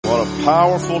What a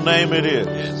powerful name it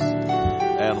is.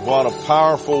 And what a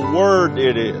powerful word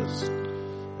it is.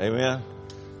 Amen.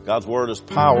 God's word is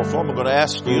powerful. I'm going to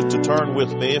ask you to turn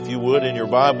with me, if you would, in your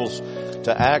Bibles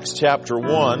to Acts chapter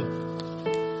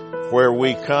 1, where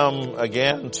we come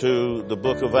again to the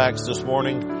book of Acts this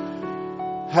morning,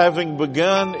 having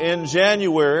begun in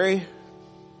January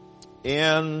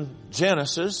in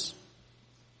Genesis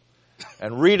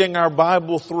and reading our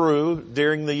Bible through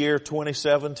during the year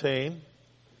 2017.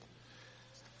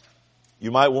 You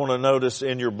might want to notice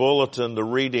in your bulletin the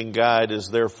reading guide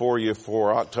is there for you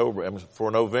for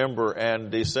November and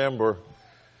December.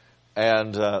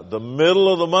 And the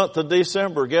middle of the month of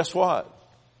December, guess what?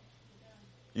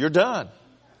 You're done.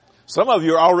 Some of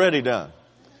you are already done.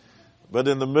 But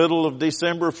in the middle of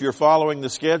December, if you're following the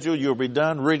schedule, you'll be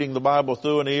done reading the Bible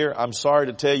through in a year. I'm sorry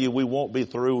to tell you we won't be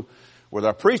through with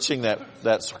our preaching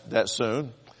that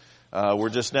soon. We're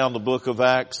just now in the book of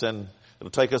Acts, and it'll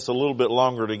take us a little bit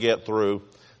longer to get through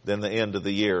than the end of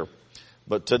the year.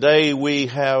 But today we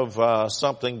have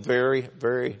something very,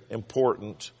 very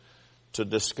important to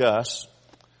discuss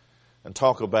and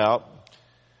talk about.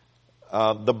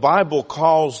 The Bible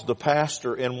calls the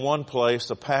pastor in one place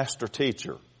a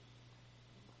pastor-teacher.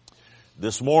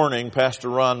 This morning, Pastor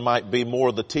Ron might be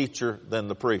more the teacher than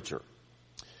the preacher.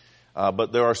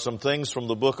 But there are some things from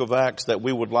the book of Acts that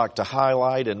we would like to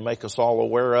highlight and make us all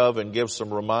aware of and give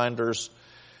some reminders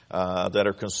that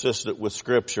are consistent with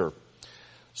Scripture.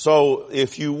 So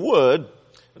if you would,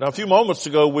 now a few moments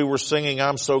ago we were singing,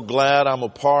 I'm so glad I'm a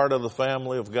part of the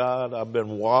family of God. I've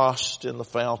been washed in the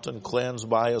fountain, cleansed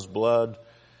by His blood.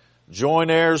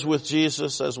 Join heirs with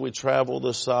Jesus as we travel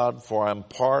this sod, for I'm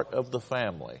part of the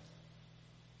family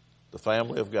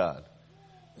of God.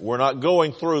 We're not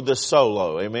going through this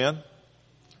solo, amen?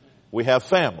 We have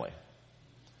family.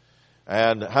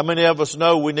 And how many of us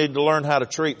know we need to learn how to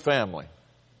treat family?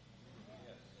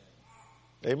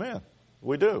 Amen.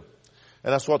 We do.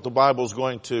 And that's what the Bible is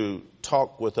going to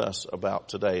talk with us about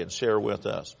today and share with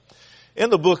us. In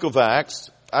the book of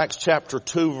Acts, Acts chapter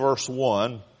 2 verse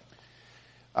 1,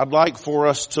 I'd like for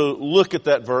us to look at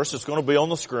that verse. It's going to be on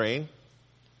the screen.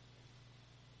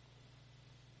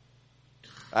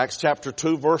 Acts chapter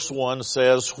 2 verse 1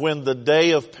 says, when the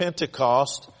day of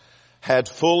Pentecost had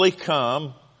fully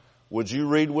come, would you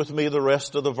read with me the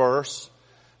rest of the verse?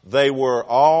 They were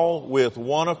all with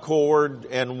one accord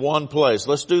in one place.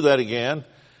 Let's do that again.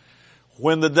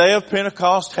 When the day of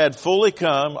Pentecost had fully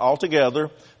come altogether,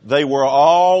 they were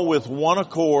all with one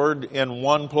accord in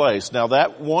one place. Now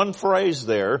that one phrase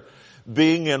there,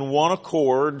 being in one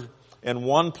accord in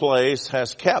one place,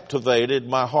 has captivated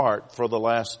my heart for the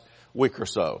last week or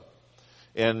so.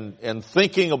 And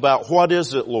thinking about what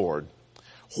is it, Lord?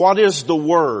 What is the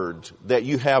word that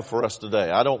you have for us today?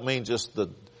 I don't mean just the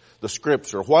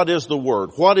Scripture. What is the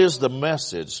word? What is the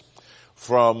message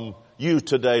from you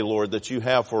today, Lord, that you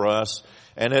have for us?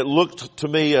 And it looked to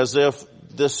me as if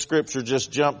this Scripture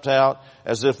just jumped out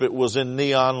as if it was in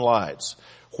neon lights.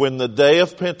 When the day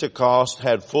of Pentecost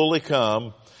had fully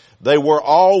come, they were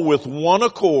all with one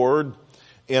accord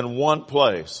in one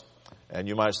place. And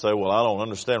you might say, well, I don't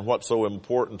understand what's so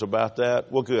important about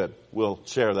that. Well, good. We'll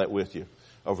share that with you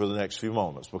over the next few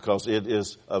moments because it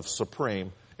is of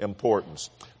supreme importance,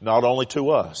 not only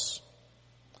to us,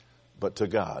 but to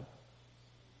God.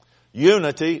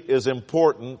 Unity is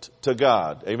important to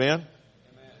God. Amen? Amen.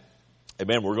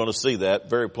 Amen. We're going to see that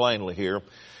very plainly here.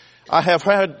 I have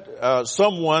had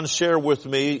someone share with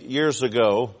me years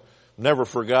ago, never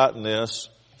forgotten this,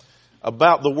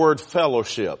 about the word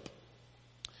fellowship.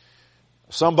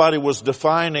 Somebody was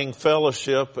defining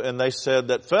fellowship and they said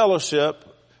that fellowship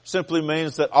simply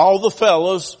means that all the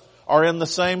fellows are in the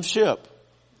same ship.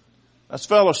 That's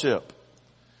fellowship.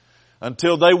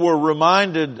 Until they were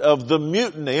reminded of the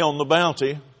mutiny on the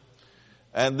Bounty.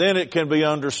 And then it can be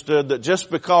understood that just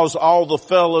because all the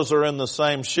fellows are in the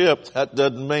same ship, that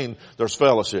doesn't mean there's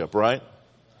fellowship, right?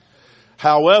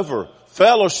 However,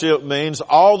 fellowship means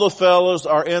all the fellows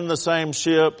are in the same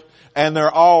ship and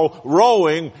they're all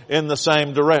rowing in the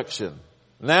same direction.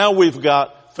 Now we've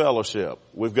got fellowship.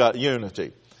 We've got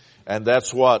unity. And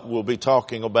that's what we'll be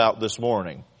talking about this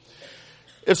morning.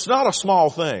 It's not a small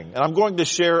thing. And I'm going to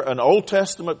share an Old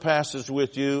Testament passage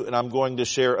with you, and I'm going to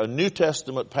share a New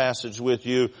Testament passage with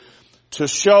you to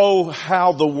show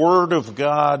how the Word of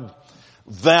God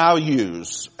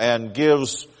values and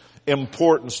gives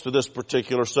importance to this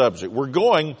particular subject. We're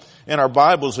going in our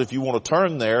Bibles, if you want to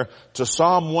turn there, to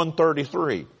Psalm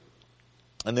 133.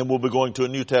 And then we'll be going to a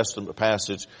New Testament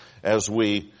passage as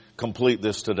we complete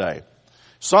this today.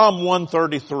 Psalm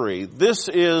 133. This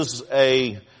is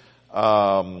a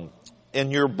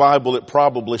in your Bible it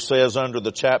probably says under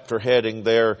the chapter heading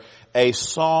there, a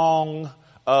song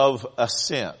of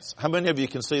ascents. How many of you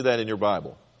can see that in your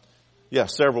Bible? Yeah,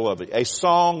 several of you. A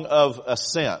song of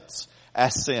ascents.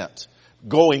 Ascent.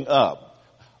 Going up.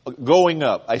 Going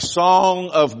up. A song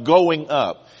of going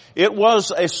up. It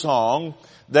was a song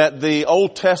that the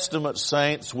Old Testament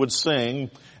saints would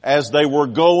sing as they were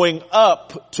going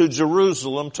up to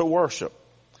Jerusalem to worship.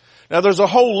 Now there's a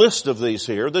whole list of these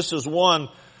here. This is one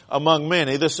among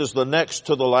many. This is the next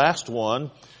to the last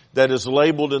one that is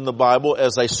labeled in the Bible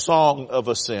as a song of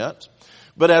ascent.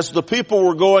 But as the people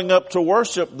were going up to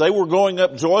worship, they were going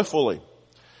up joyfully.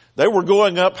 They were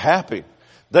going up happy.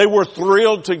 They were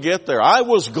thrilled to get there. I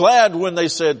was glad when they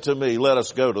said to me, let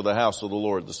us go to the house of the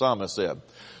Lord, the psalmist said.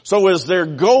 So as they're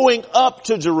going up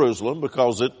to Jerusalem,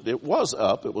 because it was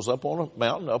up on a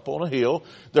mountain, up on a hill,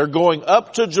 they're going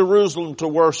up to Jerusalem to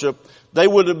worship, they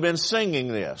would have been singing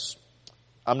this.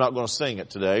 I'm not going to sing it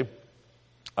today.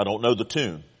 I don't know the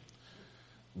tune,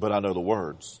 but I know the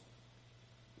words.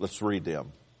 Let's read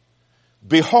them.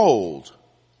 Behold,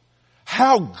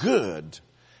 how good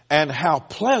and how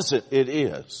pleasant it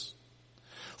is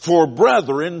for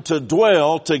brethren to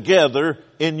dwell together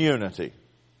in unity.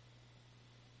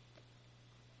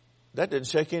 That didn't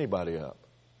shake anybody up.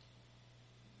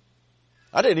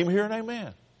 I didn't even hear an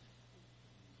amen.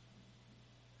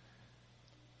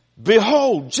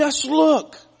 Behold, just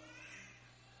look.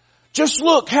 Just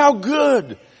look how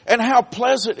good and how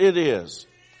pleasant it is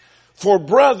for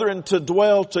brethren to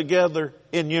dwell together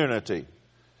in unity.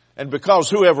 And because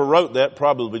whoever wrote that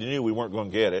probably knew we weren't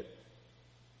going to get it,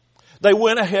 they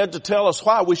went ahead to tell us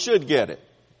why we should get it.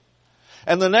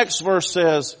 And the next verse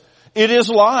says, it is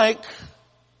like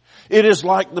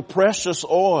the precious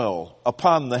oil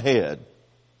upon the head,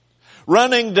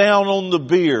 running down on the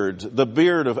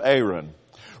beard of Aaron,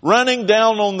 running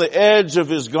down on the edge of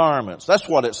his garments. That's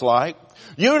what it's like.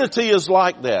 Unity is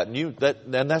like that.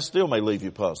 And that still may leave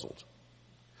you puzzled.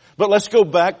 But let's go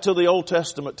back to the Old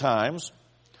Testament times.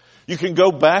 You can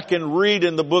go back and read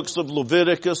in the books of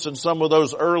Leviticus and some of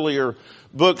those earlier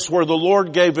books where the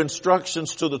Lord gave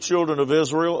instructions to the children of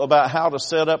Israel about how to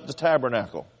set up the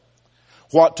tabernacle,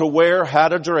 what to wear, how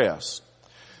to dress.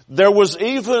 There was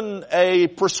even a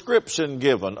prescription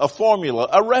given, a formula,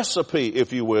 a recipe,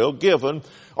 if you will, given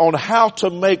on how to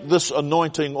make this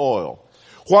anointing oil,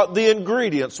 what the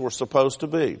ingredients were supposed to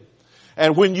be.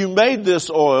 And when you made this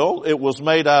oil, it was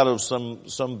made out of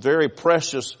some very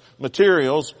precious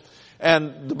materials.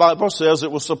 And the Bible says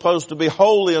it was supposed to be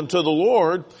holy unto the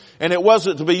Lord, and it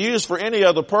wasn't to be used for any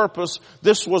other purpose.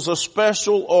 This was a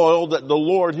special oil that the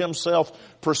Lord himself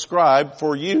prescribed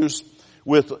for use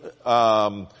with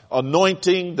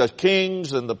anointing the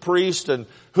kings and the priests and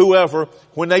whoever.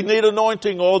 When they need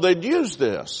anointing oil, they'd use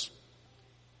this.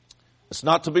 It's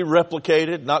not to be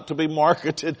replicated, not to be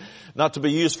marketed, not to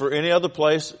be used for any other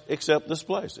place except this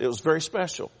place. It was very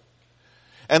special.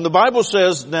 And the Bible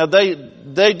says, now they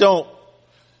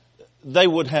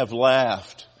would have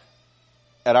laughed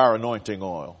at our anointing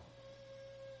oil.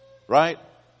 Right?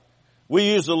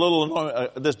 We use a little,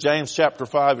 this James chapter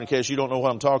 5, in case you don't know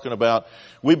what I'm talking about.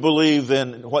 We believe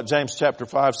in what James chapter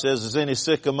 5 says, is any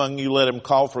sick among you, let him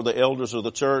call for the elders of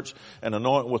the church and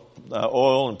anoint with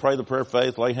oil and pray the prayer of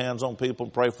faith, lay hands on people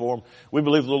and pray for them. We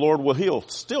believe the Lord will heal.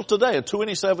 Still today in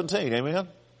 2017, amen?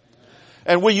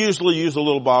 And we usually use a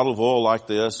little bottle of oil like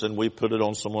this, and we put it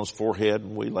on someone's forehead,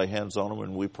 and we lay hands on them,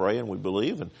 and we pray, and we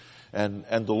believe, and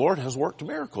the Lord has worked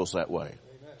miracles that way.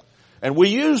 Amen. And we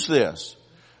use this.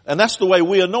 And that's the way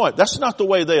we anoint. That's not the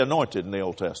way they anointed in the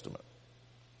Old Testament.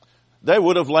 They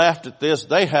would have laughed at this.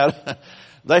 They had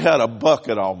a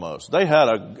bucket almost. They had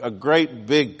a great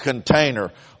big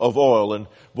container of oil. And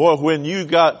boy, when you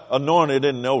got anointed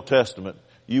in the Old Testament,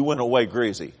 you went away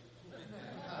greasy.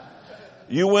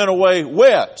 You went away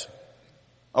wet.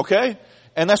 Okay?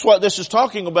 And that's what this is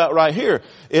talking about right here.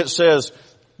 It says,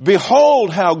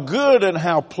 behold how good and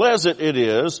how pleasant it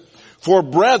is for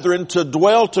brethren to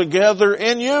dwell together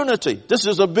in unity. This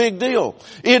is a big deal.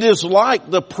 It is like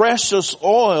the precious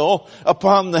oil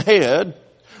upon the head,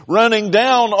 running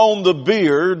down on the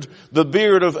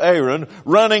beard of Aaron,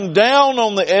 running down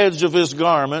on the edge of his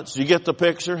garments. You get the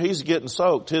picture? He's getting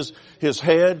soaked. His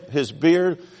head, his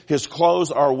beard, his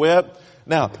clothes are wet.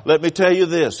 Now, let me tell you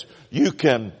this. You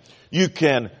can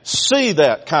see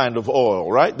that kind of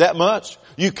oil, right? That much.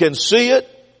 You can see it.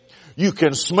 You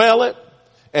can smell it.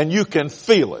 And you can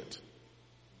feel it.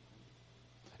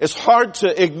 It's hard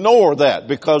to ignore that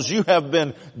because you have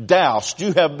been doused.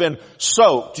 You have been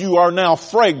soaked. You are now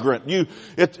fragrant.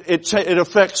 It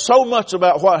affects so much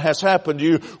about what has happened to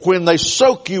you when they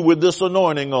soak you with this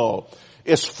anointing oil.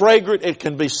 It's fragrant. It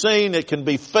can be seen. It can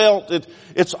be felt.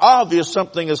 It's obvious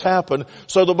something has happened.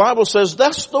 So the Bible says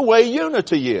that's the way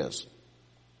unity is.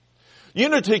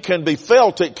 Unity can be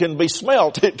felt. It can be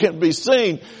smelt. It can be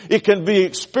seen. It can be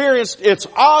experienced. It's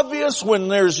obvious when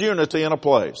there's unity in a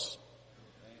place.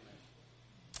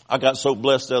 I got so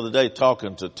blessed the other day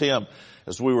talking to Tim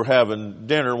as we were having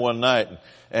dinner one night,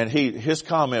 and his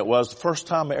comment was, the first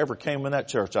time I ever came in that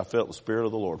church, I felt the Spirit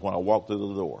of the Lord when I walked through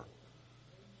the door.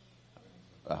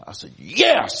 I said,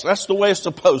 yes, that's the way it's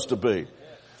supposed to be.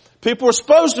 People are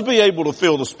supposed to be able to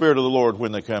feel the Spirit of the Lord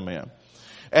when they come in.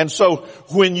 And so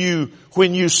when you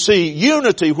see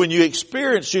unity, when you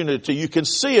experience unity, you can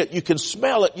see it, you can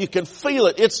smell it, you can feel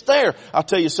it. It's there. I'll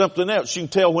tell you something else. You can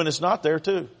tell when it's not there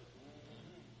too.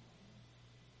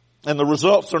 And the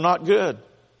results are not good.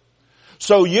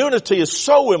 So unity is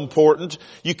so important.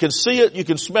 You can see it, you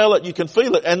can smell it, you can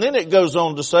feel it. And then it goes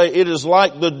on to say, it is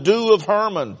like the dew of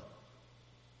Hermon,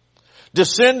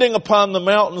 descending upon the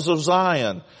mountains of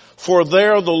Zion. For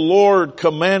there the Lord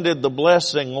commanded the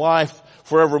blessing, life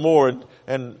forevermore.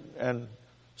 And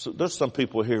so there's some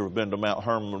people here who have been to Mount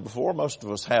Hermon before. Most of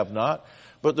us have not.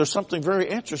 But there's something very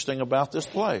interesting about this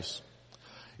place.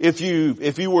 If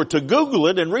you were to Google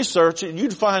it and research it,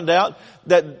 you'd find out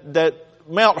that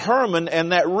Mount Hermon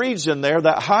and that region there,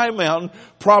 that high mountain,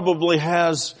 probably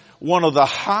has one of the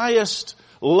highest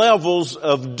levels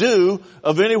of dew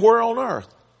of anywhere on earth.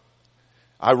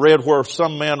 I read where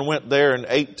some man went there in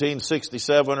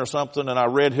 1867 or something, and I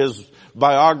read his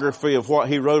biography of what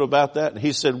he wrote about that. And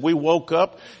he said, we woke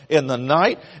up in the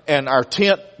night and our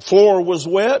tent floor was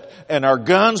wet and our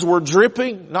guns were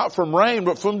dripping, not from rain,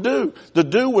 but from dew. The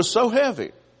dew was so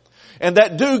heavy. And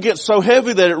that dew gets so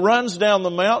heavy that it runs down the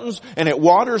mountains and it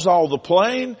waters all the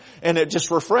plain and it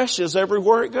just refreshes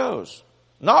everywhere it goes.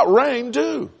 Not rain,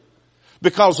 dew.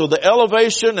 Because of the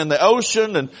elevation and the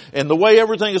ocean and the way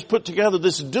everything is put together,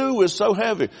 this dew is so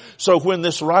heavy. So when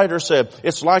this writer said,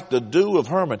 it's like the dew of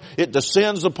Hermon, it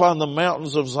descends upon the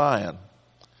mountains of Zion.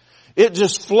 It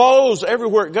just flows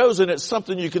everywhere it goes, and it's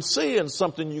something you can see and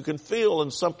something you can feel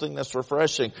and something that's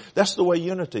refreshing. That's the way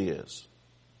unity is.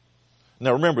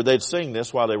 Now remember, they'd sing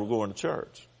this while they were going to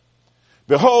church.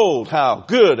 Behold how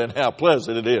good and how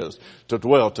pleasant it is to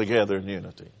dwell together in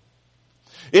unity.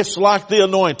 It's like the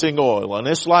anointing oil, and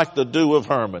it's like the dew of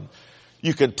Hermon.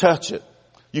 You can touch it.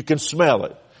 You can smell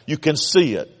it. You can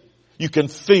see it. You can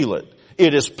feel it.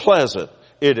 It is pleasant.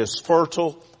 It is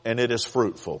fertile, and it is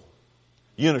fruitful.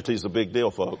 Unity is a big deal,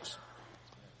 folks.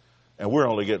 And we're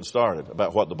only getting started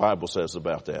about what the Bible says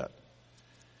about that.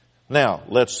 Now,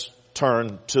 let's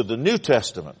turn to the New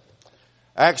Testament.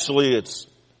 Actually, it's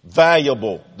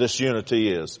valuable, this unity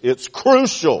is. It's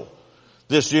crucial.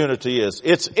 This unity is.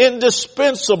 It's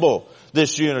indispensable,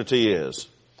 this unity is.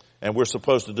 And we're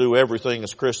supposed to do everything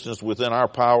as Christians within our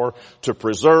power to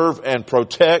preserve and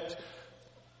protect.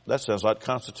 That sounds like the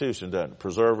Constitution, doesn't it?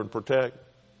 Preserve and protect.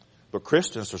 But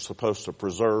Christians are supposed to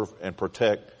preserve and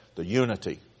protect the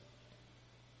unity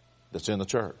that's in the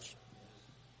church,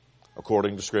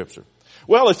 according to Scripture.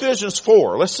 Well, Ephesians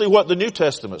 4. Let's see what the New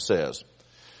Testament says.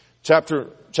 Chapter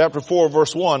 4,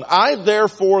 verse 1. I,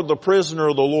 therefore, the prisoner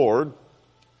of the Lord,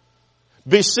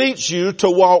 beseech you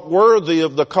to walk worthy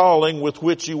of the calling with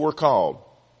which you were called.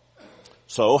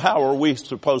 So how are we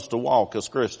supposed to walk as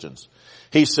Christians?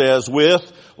 He says,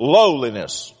 with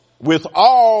lowliness, with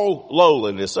all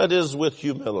lowliness. That is, with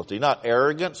humility, not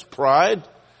arrogance, pride,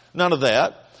 none of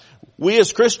that. We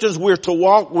as Christians, we're to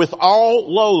walk with all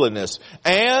lowliness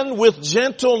and with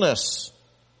gentleness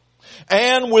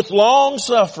and with long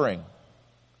suffering.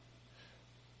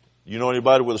 You know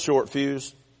anybody with a short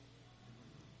fuse?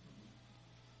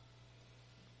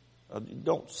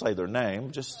 Don't say their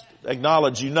name. Just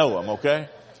acknowledge you know them, okay?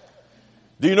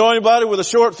 Do you know anybody with a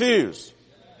short fuse?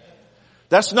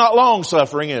 That's not long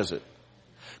suffering, is it?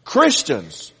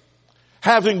 Christians,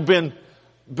 having been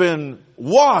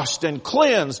washed and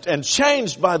cleansed and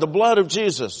changed by the blood of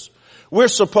Jesus, we're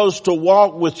supposed to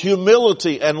walk with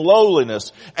humility and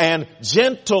lowliness and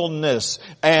gentleness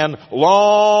and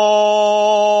long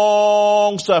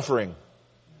suffering.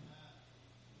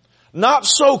 Not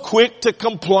so quick to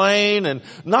complain and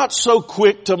not so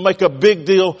quick to make a big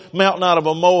deal mountain out of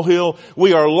a molehill.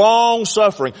 We are long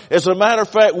suffering. As a matter of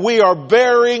fact, we are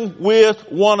bearing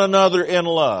with one another in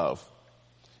love.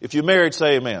 If you're married,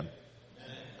 say amen.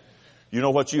 You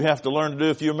know what you have to learn to do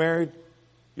if you're married?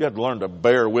 You have to learn to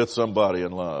bear with somebody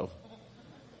in love.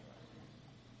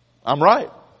 I'm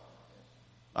right.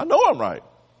 I know I'm right.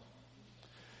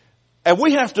 And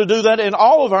we have to do that in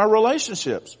all of our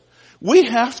relationships. We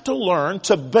have to learn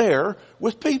to bear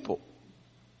with people.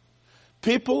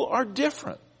 People are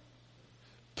different.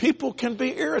 People can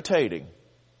be irritating.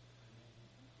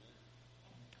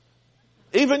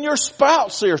 Even your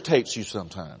spouse irritates you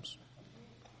sometimes.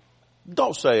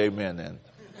 Don't say amen then.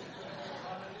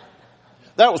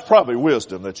 That was probably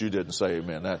wisdom that you didn't say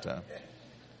amen that time.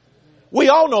 We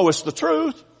all know it's the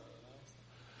truth.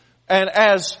 And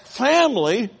as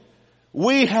family,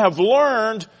 we have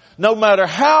learned no matter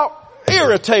how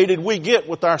irritated we get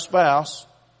with our spouse,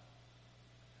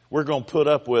 we're going to put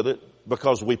up with it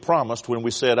because we promised when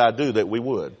we said I do that we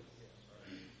would.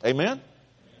 Amen?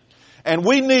 And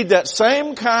we need that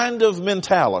same kind of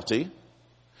mentality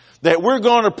that we're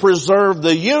going to preserve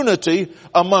the unity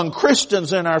among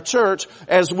Christians in our church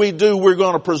as we do we're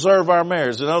going to preserve our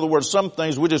marriage. In other words, some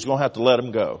things we're just going to have to let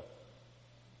them go.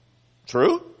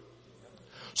 True?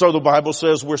 So the Bible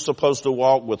says we're supposed to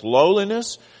walk with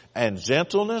lowliness and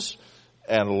gentleness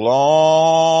and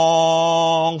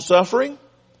long suffering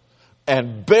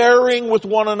and bearing with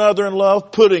one another in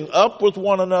love, putting up with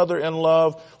one another in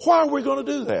love. Why are we going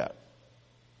to do that?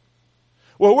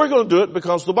 Well, we're going to do it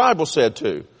because the Bible said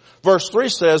to. Verse 3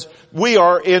 says, we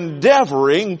are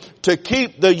endeavoring to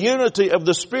keep the unity of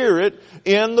the Spirit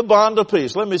in the bond of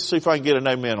peace. Let me see if I can get an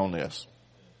amen on this.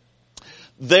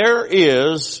 There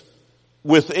is,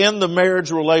 within the marriage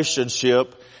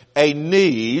relationship, a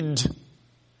need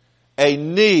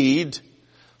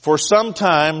for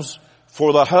sometimes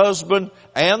for the husband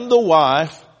and the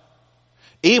wife,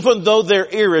 even though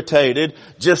they're irritated,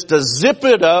 just to zip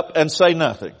it up and say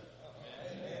nothing.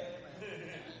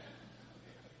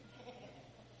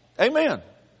 Amen.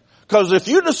 Because if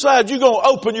you decide you're going to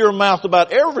open your mouth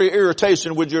about every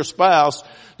irritation with your spouse,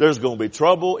 there's going to be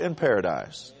trouble in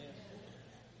paradise.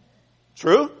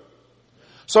 True?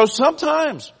 So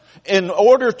sometimes, in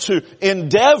order to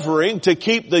endeavoring to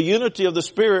keep the unity of the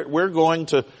Spirit, we're going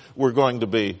to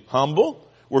be humble.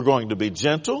 We're going to be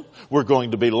gentle. We're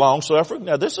going to be long-suffering.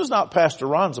 Now, this is not Pastor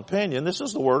Ron's opinion. This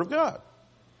is the Word of God.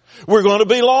 We're going to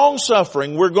be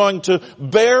long-suffering. We're going to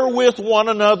bear with one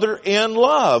another in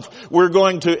love. We're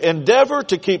going to endeavor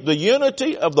to keep the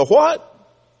unity of the what?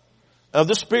 Of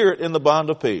the Spirit in the bond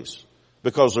of peace.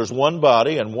 Because there's one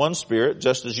body and one Spirit,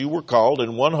 just as you were called,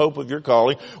 in one hope of your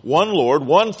calling, one Lord,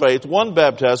 one faith, one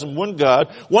baptism, one God,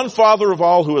 one Father of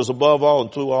all who is above all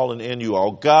and through all and in you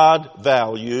all. God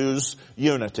values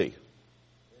unity.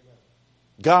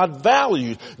 God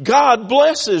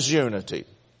blesses unity.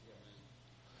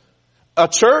 A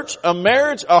church, a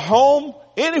marriage, a home,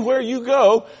 anywhere you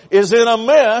go is in a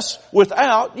mess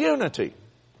without unity.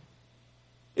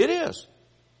 It is.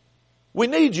 We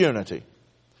need unity.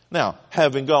 Now,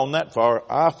 having gone that far,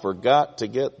 I forgot to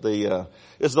get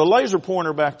is the laser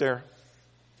pointer back there?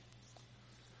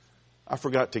 I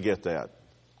forgot to get that.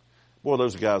 Boy,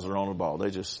 those guys are on the ball.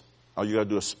 All you got to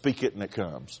do is speak it and it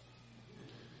comes.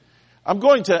 I'm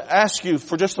going to ask you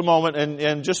for just a moment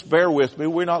and just bear with me.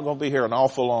 We're not going to be here an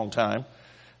awful long time.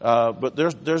 But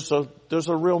there's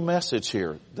a real message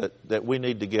here that we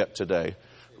need to get today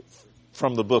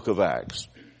from the book of Acts.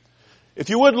 If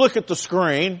you would look at the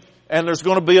screen, and there's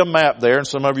going to be a map there, and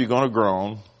some of you are going to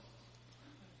groan.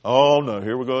 Oh no,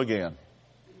 here we go again.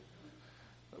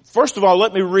 First of all,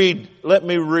 let me read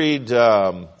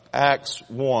Acts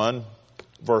 1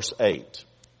 verse 8.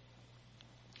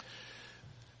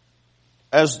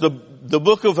 As the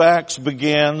book of Acts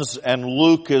begins and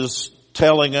Luke is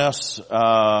telling us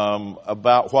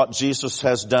about what Jesus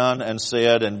has done and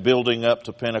said and building up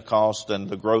to Pentecost and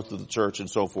the growth of the church and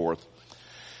so forth.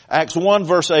 Acts 1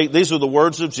 verse 8, these are the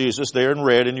words of Jesus there in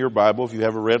red in your Bible if you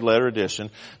have a red letter edition.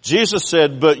 Jesus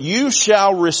said, "But you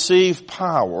shall receive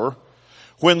power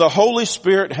when the Holy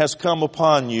Spirit has come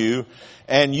upon you,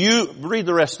 and you," read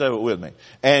the rest of it with me,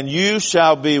 "and you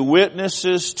shall be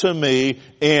witnesses to me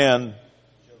in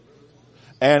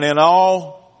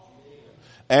all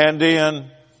and to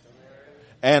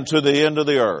the end of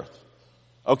the earth."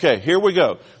 Okay, here we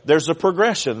go. There's a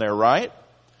progression there, right?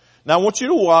 Now I want you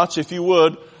to watch, if you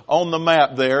would, on the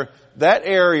map there. That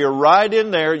area right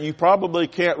in there, you probably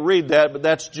can't read that, but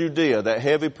that's Judea. That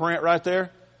heavy print right there,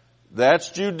 that's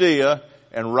Judea.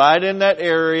 And right in that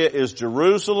area is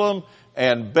Jerusalem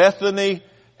and Bethany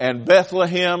and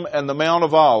Bethlehem and the Mount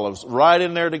of Olives, right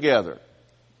in there together.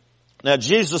 Now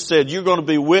Jesus said, you're going to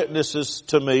be witnesses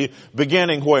to me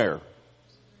beginning where?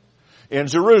 In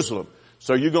Jerusalem.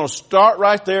 So you're going to start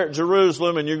right there at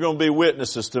Jerusalem and you're going to be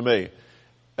witnesses to me.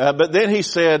 But then he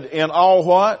said, in all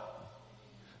what?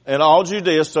 In all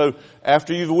Judea. So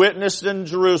after you've witnessed in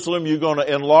Jerusalem, you're going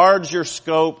to enlarge your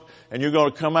scope and you're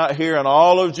going to come out here in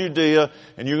all of Judea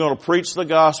and you're going to preach the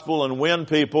gospel and win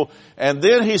people. And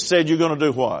then he said, you're going to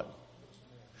do what?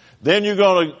 Then you're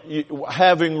going to,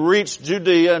 having reached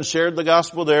Judea and shared the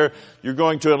gospel there, you're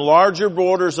going to enlarge your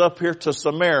borders up here to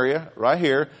Samaria, right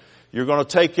here. You're going to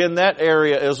take in that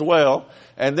area as well.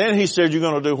 And then he said you're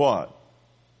going to do what?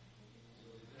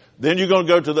 Then you're going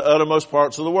to go to the uttermost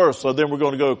parts of the world. So then we're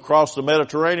going to go across the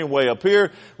Mediterranean way up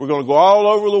here. We're going to go all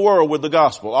over the world with the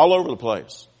gospel, all over the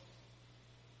place.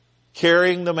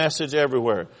 Carrying the message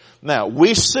everywhere. Now,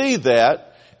 we see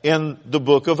that in the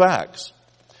book of Acts.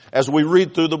 As we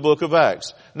read through the book of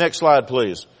Acts. Next slide,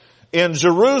 please. In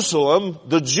Jerusalem,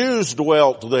 the Jews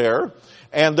dwelt there,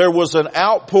 and there was an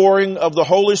outpouring of the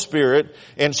Holy Spirit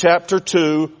in chapter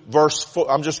 2, verse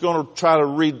 4. I'm just going to try to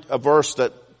read a verse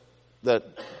that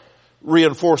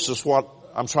reinforces what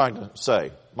I'm trying to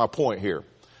say, my point here.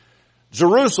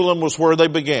 Jerusalem was where they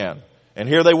began. And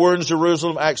here they were in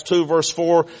Jerusalem, Acts 2 verse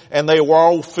 4, and they were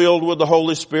all filled with the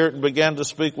Holy Spirit and began to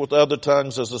speak with other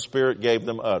tongues as the Spirit gave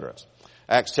them utterance.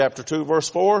 Acts chapter 2 verse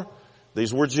 4,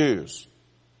 these were Jews.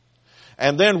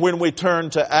 And then when we turn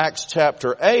to Acts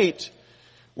chapter 8,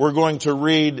 we're going to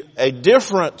read a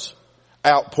different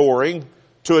outpouring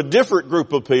to a different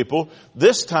group of people.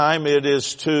 This time it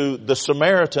is to the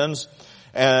Samaritans,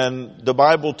 and the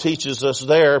Bible teaches us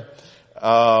there,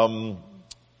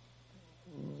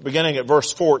 beginning at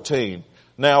verse 14.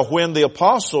 Now when the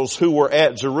apostles who were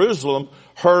at Jerusalem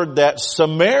heard that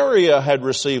Samaria had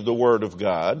received the word of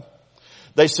God,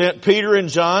 they sent Peter and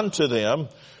John to them,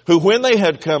 who when they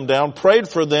had come down prayed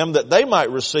for them that they might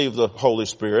receive the Holy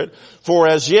Spirit, for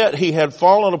as yet he had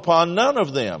fallen upon none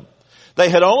of them. They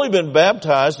had only been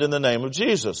baptized in the name of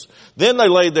Jesus. Then they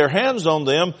laid their hands on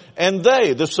them, and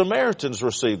they, the Samaritans,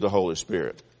 received the Holy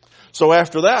Spirit. So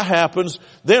after that happens,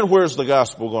 then where's the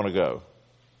gospel going to go?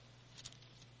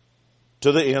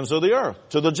 To the ends of the earth,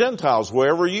 to the Gentiles,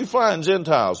 wherever you find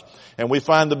Gentiles. And we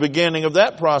find the beginning of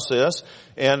that process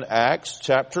in Acts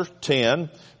chapter 10,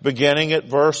 beginning at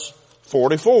verse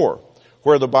 44,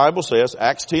 where the Bible says,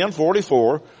 Acts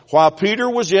 10:44, while Peter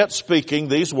was yet speaking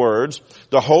these words,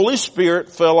 the Holy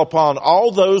Spirit fell upon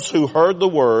all those who heard the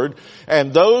word,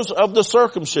 and those of the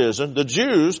circumcision, the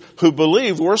Jews who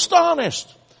believed, were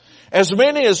astonished. As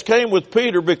many as came with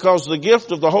Peter, because the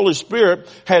gift of the Holy Spirit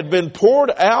had been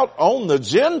poured out on the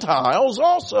Gentiles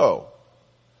also.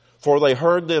 For they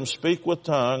heard them speak with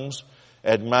tongues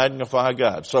and magnify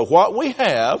God. So what we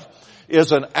have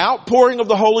is an outpouring of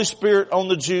the Holy Spirit on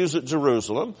the Jews at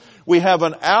Jerusalem. We have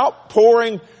an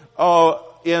outpouring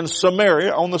in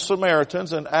Samaria on the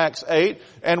Samaritans in Acts 8.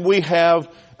 And we have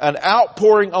an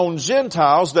outpouring on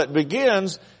Gentiles that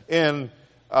begins in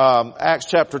Acts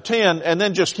chapter 10, and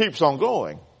then just keeps on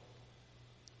going.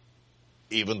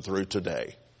 Even through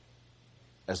today,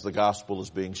 as the gospel is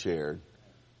being shared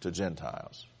to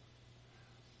Gentiles.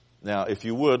 Now, if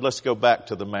you would, let's go back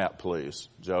to the map, please,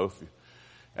 Joe.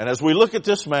 And as we look at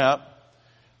this map,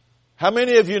 how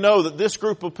many of you know that this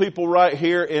group of people right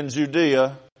here in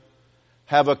Judea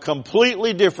have a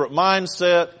completely different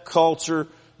mindset, culture,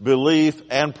 belief,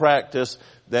 and practice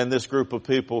than this group of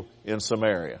people in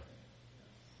Samaria?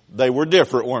 They were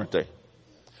different, weren't they?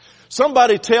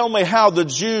 Somebody tell me how the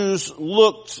Jews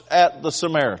looked at the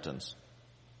Samaritans.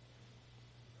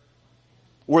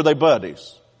 Were they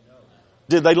buddies?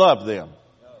 Did they love them?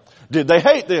 Did they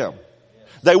hate them?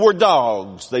 They were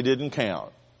dogs. They didn't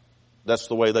count. That's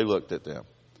the way they looked at them.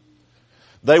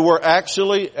 They were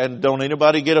actually, and don't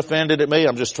anybody get offended at me,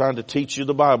 I'm just trying to teach you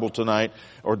the Bible tonight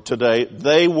or today.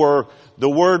 They were, the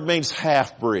word means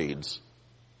half-breeds.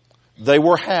 They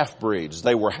were half-breeds.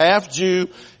 They were half Jew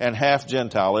and half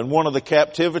Gentile. In one of the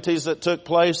captivities that took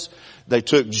place, they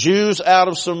took Jews out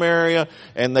of Samaria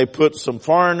and they put some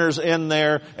foreigners in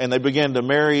there and they began to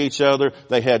marry each other.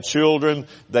 They had children.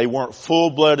 They weren't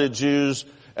full-blooded Jews.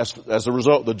 As a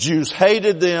result, the Jews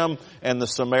hated them and the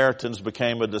Samaritans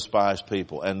became a despised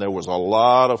people. And there was a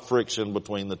lot of friction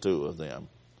between the two of them.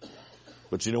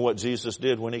 But you know what Jesus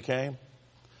did when he came?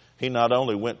 He not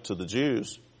only went to the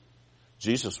Jews,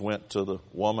 Jesus went to the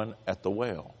woman at the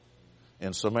well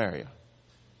in Samaria.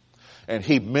 And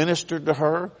he ministered to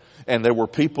her, and there were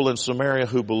people in Samaria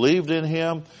who believed in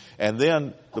him. And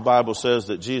then the Bible says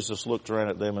that Jesus looked around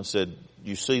at them and said,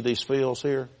 you see these fields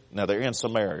here? Now they're in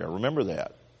Samaria. Remember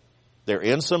that. They're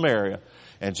in Samaria.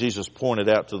 And Jesus pointed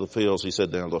out to the fields. He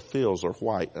said, now the fields are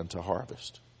white unto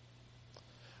harvest.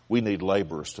 We need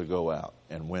laborers to go out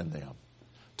and win them.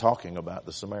 Talking about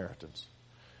the Samaritans.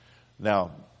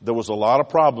 Now, there was a lot of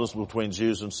problems between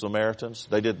Jews and Samaritans.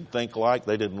 They didn't think alike.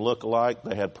 They didn't look alike.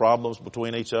 They had problems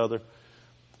between each other.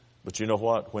 But you know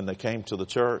what? When they came to the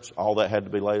church, all that had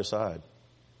to be laid aside.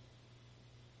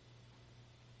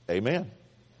 Amen.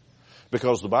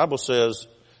 Because the Bible says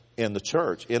in the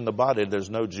church, in the body. There's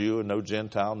no Jew and no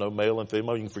Gentile, no male and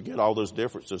female. You can forget all those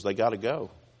differences. They got to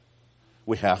go.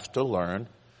 We have to learn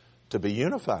to be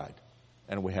unified.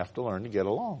 And we have to learn to get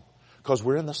along. Because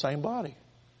we're in the same body.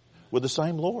 With the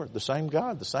same Lord, the same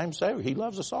God, the same Savior. He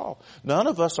loves us all. None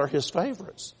of us are His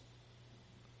favorites.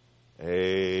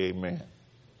 Amen.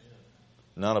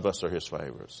 None of us are His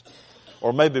favorites.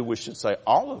 Or maybe we should say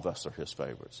all of us are His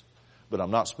favorites. But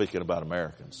I'm not speaking about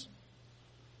Americans.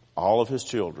 All of His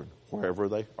children, wherever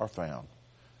they are found,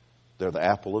 they're the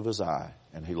apple of His eye,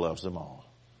 and He loves them all.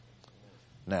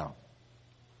 Now,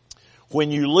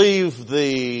 when you leave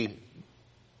the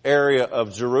area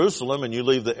of Jerusalem and you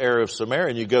leave the area of Samaria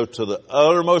and you go to the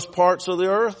uttermost parts of the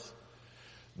earth,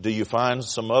 do you find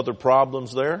some other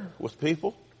problems there with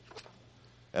people?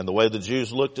 And the way the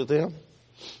Jews looked at them?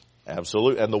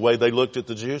 Absolutely. And the way they looked at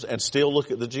the Jews and still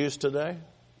look at the Jews today?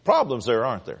 Problems there,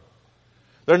 aren't there?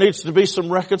 There needs to be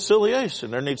some reconciliation.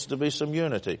 There needs to be some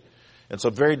unity. It's a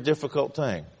very difficult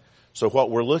thing. So what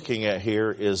we're looking at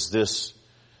here is this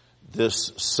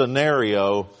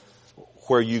scenario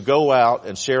where you go out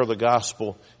and share the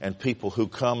gospel and people who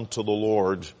come to the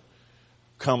Lord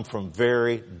come from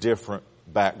very different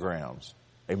backgrounds.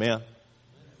 Amen?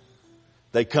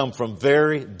 They come from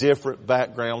very different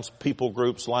backgrounds, people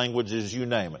groups, languages, you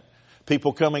name it.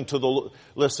 People coming to the...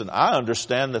 Listen, I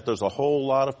understand that there's a whole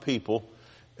lot of people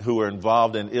who are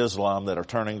involved in Islam that are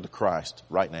turning to Christ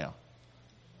right now.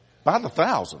 By the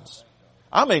thousands.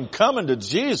 I mean, coming to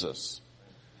Jesus.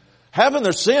 Having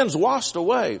their sins washed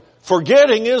away.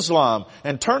 Forgetting Islam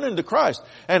and turning to Christ.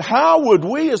 And how would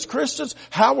we as Christians,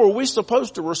 how are we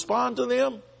supposed to respond to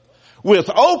them?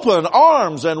 With open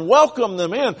arms and welcome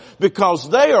them in because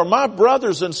they are my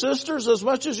brothers and sisters as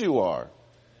much as you are.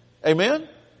 Amen?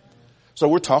 So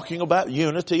we're talking about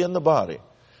unity in the body.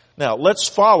 Now let's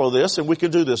follow this, and we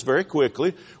can do this very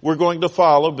quickly. We're going to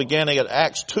follow, beginning at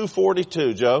Acts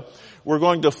 2:42, Joe. We're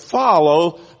going to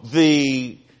follow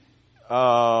the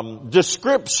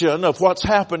description of what's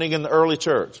happening in the early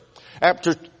church.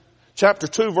 After chapter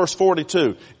 2, verse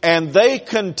 42. And they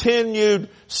continued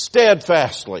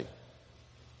steadfastly.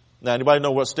 Now, anybody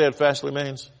know what steadfastly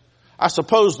means? I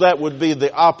suppose that would be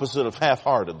the opposite of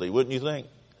half-heartedly, wouldn't you think?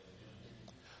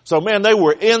 So, man, they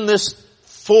were in this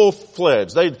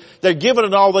full-fledged. They'd given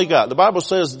it all they got. The Bible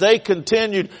says they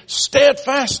continued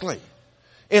steadfastly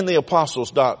in the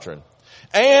apostles' doctrine.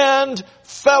 And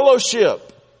fellowship.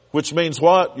 Which means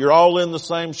what? You're all in the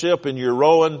same ship and you're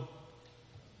rowing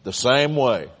the same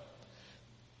way.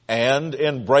 And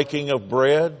in breaking of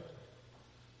bread,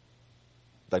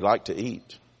 they like to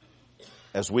eat,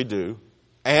 as we do.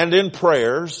 And in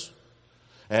prayers.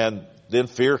 And then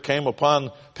fear came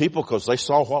upon people because they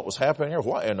saw what was happening here.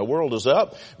 What in the world is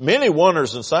up? Many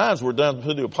wonders and signs were done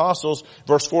to the apostles.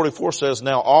 Verse 44 says,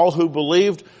 now all who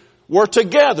believed were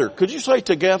together. Could you say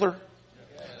together?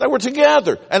 They were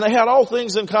together and they had all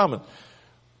things in common.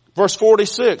 Verse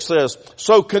 46 says,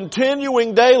 so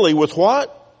continuing daily with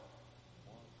what?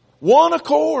 One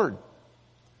accord.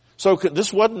 So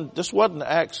this wasn't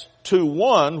Acts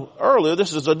 2:1 earlier.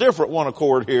 This is a different one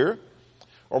accord here.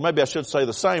 Or maybe I should say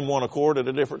the same one accord at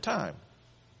a different time.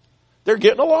 They're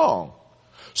getting along.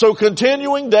 So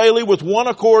continuing daily with one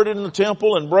accord in the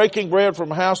temple and breaking bread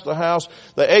from house to house,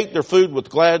 they ate their food with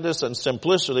gladness and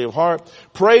simplicity of heart,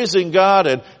 praising God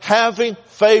and having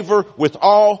favor with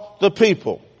all the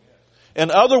people.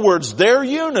 In other words, their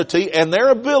unity and their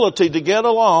ability to get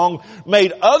along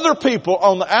made other people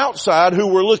on the outside who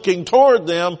were looking toward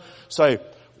them say,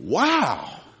 wow,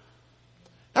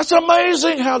 that's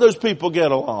amazing how those people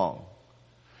get along.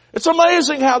 It's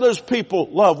amazing how those people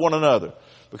love one another.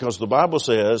 Because the Bible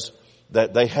says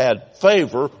that they had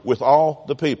favor with all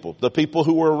the people. The people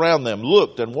who were around them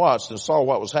looked and watched and saw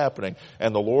what was happening.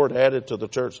 And the Lord added to the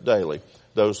church daily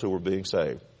those who were being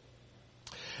saved.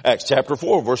 Acts chapter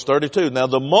 4, verse 32. Now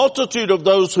the multitude of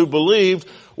those who believed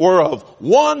were of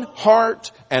one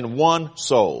heart and one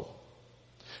soul.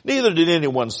 Neither did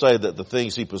anyone say that the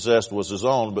things he possessed was his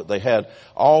own, but they had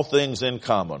all things in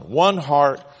common. One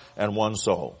heart and one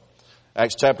soul.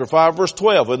 Acts chapter 5 verse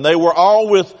 12. And they were all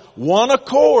with one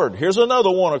accord. Here's another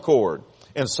one accord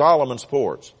in Solomon's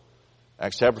porch.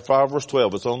 Acts chapter 5 verse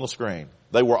 12. It's on the screen.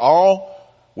 They were all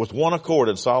with one accord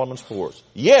in Solomon's porch.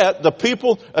 Yet the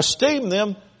people esteemed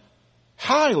them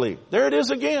highly. There it is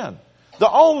again. The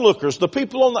onlookers, the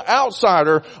people on the outside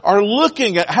are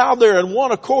looking at how they're in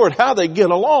one accord, how they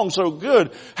get along so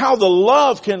good, how the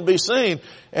love can be seen.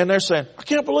 And they're saying, I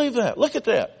can't believe that. Look at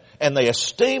that. And they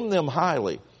esteem them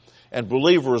highly. And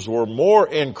believers were more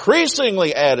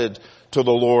increasingly added to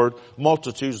the Lord,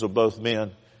 multitudes of both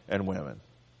men and women.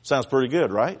 Sounds pretty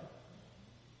good, right?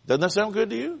 Doesn't that sound good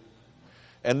to you?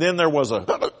 And then there was a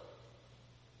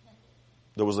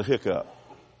hiccup.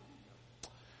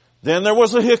 Then there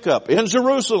was a hiccup in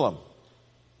Jerusalem.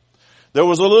 There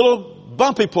was a little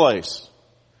bumpy place.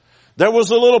 There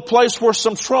was a little place where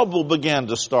some trouble began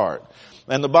to start.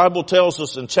 And the Bible tells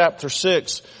us in chapter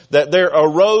 6 that there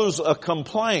arose a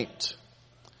complaint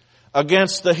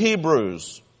against the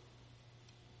Hebrews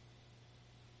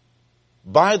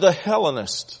by the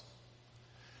Hellenists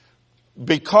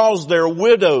because their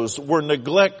widows were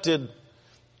neglected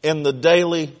in the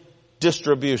daily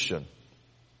distribution.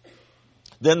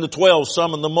 Then the 12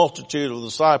 summoned the multitude of the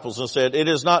disciples and said, "It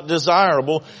is not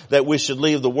desirable that we should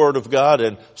leave the word of God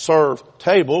and serve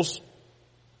tables."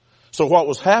 So what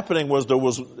was happening was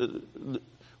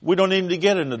we don't need to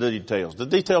get into the details. The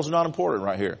details are not important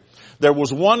right here. There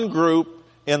was one group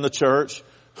in the church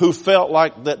who felt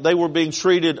like that they were being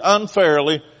treated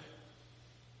unfairly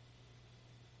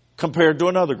compared to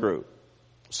another group.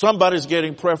 Somebody's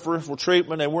getting preferential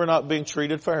treatment and we're not being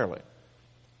treated fairly.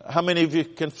 How many of you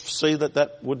can see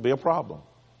that would be a problem?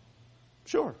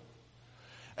 Sure.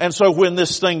 And so when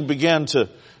this thing began to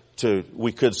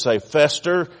we could say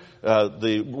fester,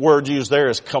 the word used there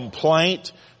is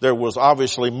complaint. There was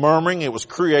obviously murmuring. It was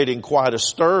creating quite a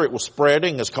stir. It was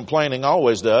spreading as complaining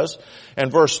always does.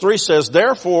 And verse 3 says,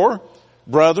 "Therefore,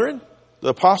 brethren," the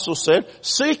apostle said,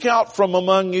 "seek out from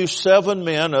among you 7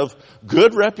 men of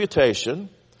good reputation,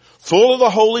 full of the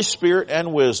Holy Spirit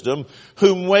and wisdom,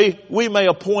 whom we may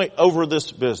appoint over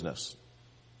this business."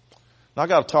 Now I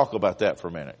got to talk about that for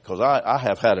a minute, because I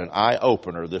have had an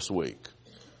eye-opener this week.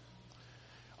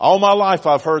 All my life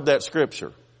I've heard that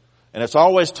scripture, and it's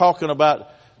always talking about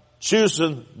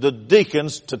choosing the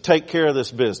deacons to take care of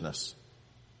this business.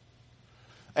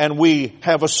 And we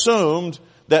have assumed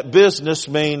that business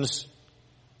means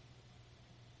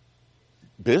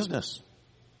business.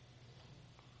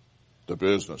 The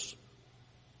business.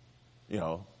 You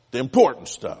know, the important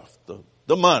stuff,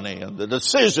 the money and the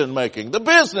decision making, the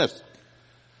business.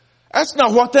 That's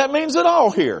not what that means at all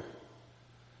here.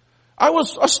 I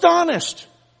was astonished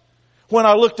when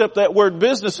I looked up that word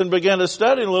business and began to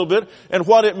study a little bit, and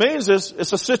what it means is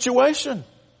it's a situation.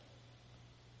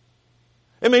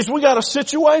 It means we got a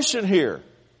situation here.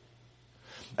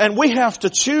 And we have to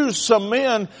choose some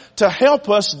men to help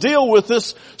us deal with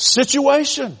this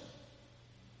situation.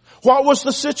 What was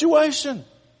the situation?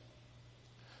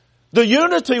 The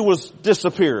unity was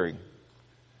disappearing.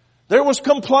 There was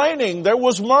complaining. There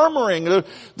was murmuring.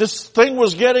 This thing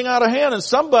was getting out of hand, and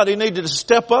somebody needed to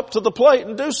step up to the plate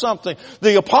and do something.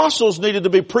 The apostles needed to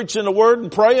be preaching the word and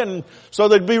praying so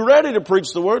they'd be ready to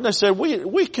preach the word. And they said,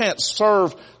 we can't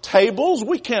serve tables.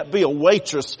 We can't be a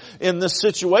waitress in this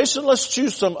situation. Let's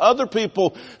choose some other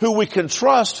people who we can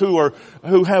trust, who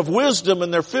have wisdom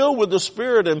and they're filled with the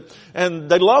Spirit and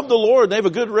they love the Lord and they have a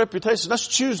good reputation. Let's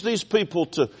choose these people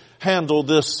to handle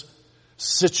this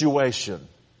situation.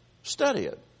 Study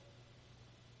it.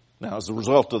 Now, as a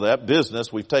result of that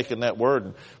business, we've taken that word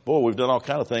and, boy, we've done all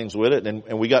kind of things with it.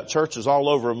 And we got churches all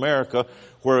over America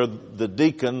where the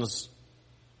deacons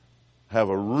have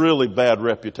a really bad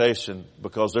reputation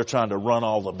because they're trying to run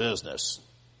all the business.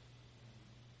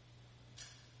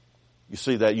 You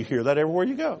see that, you hear that everywhere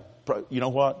you go. You know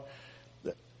what?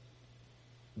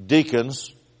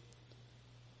 Deacons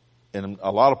in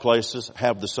a lot of places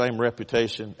have the same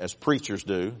reputation as preachers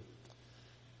do.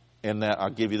 In that, I'll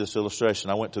give you this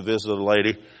illustration. I went to visit a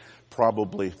lady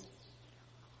probably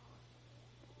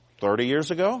 30 years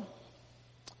ago.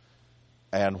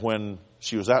 And when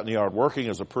she was out in the yard working, it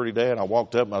was a pretty day, and I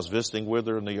walked up and I was visiting with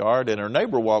her in the yard, and her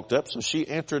neighbor walked up, so she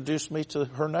introduced me to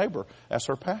her neighbor as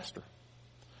her pastor.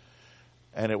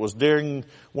 And it was during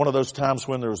one of those times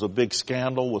when there was a big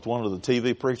scandal with one of the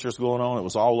TV preachers going on. It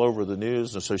was all over the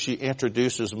news. And so she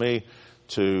introduces me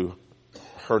to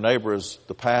her neighbor as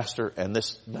the pastor, and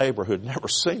this neighbor who had never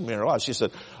seen me in her life, she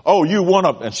said, "Oh, you one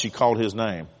of," and she called his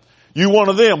name. "You one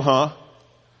of them, huh?"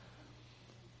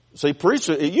 See,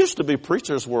 it used to be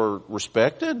preachers were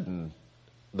respected and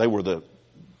they were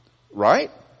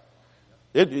right?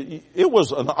 It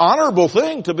was an honorable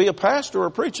thing to be a pastor or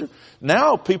a preacher.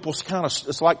 Now people's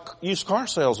it's like used car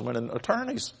salesmen and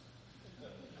attorneys.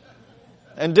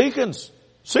 And deacons.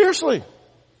 Seriously.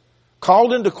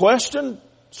 Called into question,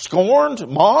 scorned,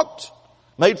 mocked,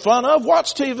 made fun of.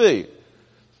 Watch TV.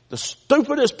 The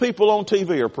stupidest people on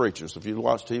TV are preachers, if you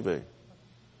watch TV.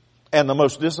 And the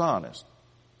most dishonest.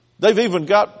 They've even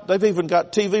got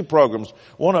TV programs.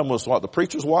 One of them was The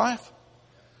Preacher's Wife?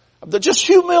 They're just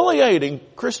humiliating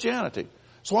Christianity.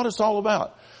 That's what it's all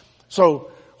about.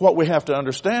 So what we have to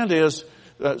understand is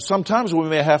sometimes we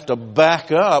may have to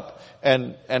back up,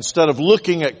 and instead of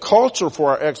looking at culture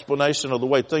for our explanation of the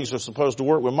way things are supposed to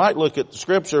work, we might look at the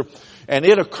Scripture. And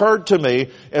it occurred to me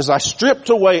as I stripped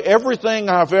away everything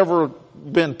I've ever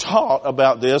been taught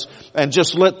about this and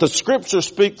just let the Scripture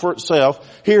speak for itself.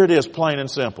 Here it is, plain and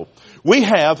simple. We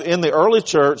have in the early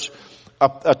church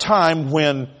a time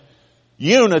when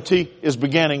unity is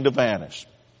beginning to vanish.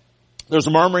 There's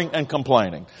murmuring and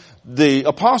complaining. The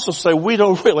apostles say we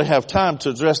don't really have time to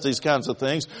address these kinds of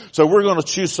things, so we're going to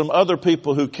choose some other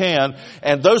people who can,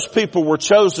 and those people were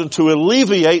chosen to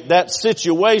alleviate that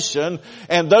situation,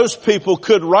 and those people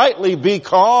could rightly be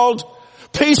called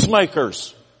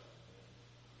peacemakers.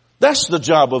 That's the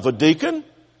job of a deacon,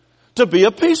 to be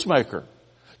a peacemaker.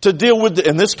 To deal with,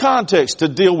 in this context, to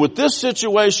deal with this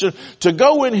situation, to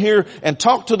go in here and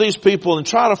talk to these people and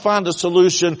try to find a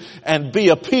solution and be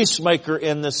a peacemaker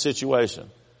in this situation.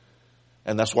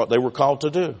 And that's what they were called to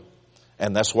do.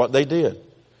 And that's what they did.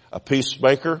 A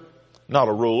peacemaker, not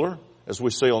a ruler, as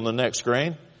we see on the next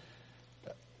screen.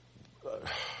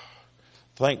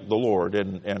 Thank the Lord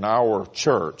in our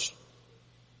church.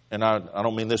 And I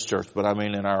don't mean this church, but I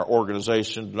mean in our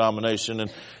organization, denomination,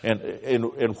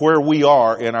 and where we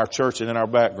are in our church and in our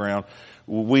background,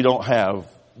 we don't have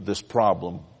this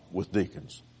problem with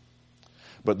deacons.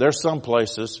 But there's some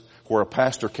places where a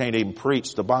pastor can't even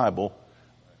preach the Bible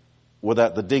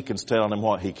without the deacons telling him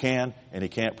what he can and he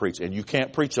can't preach. And you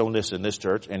can't preach on this in this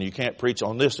church, and you can't preach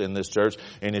on this in this church,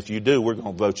 and if you do, we're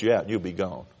going to vote you out and you'll be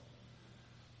gone.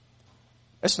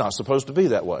 It's not supposed to be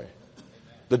that way.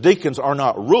 The deacons are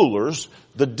not rulers.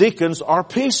 The deacons are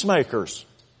peacemakers.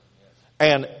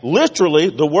 And literally,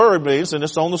 the word means, and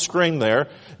it's on the screen there,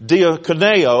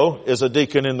 diakoneo is a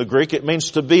deacon in the Greek. It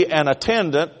means to be an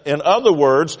attendant. In other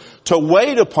words, to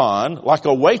wait upon, like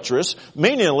a waitress,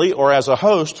 menially or as a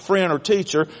host, friend or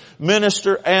teacher,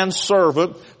 minister and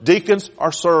servant. Deacons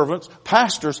are servants.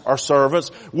 Pastors are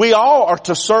servants. We all are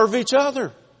to serve each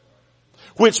other,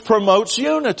 which promotes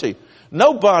unity.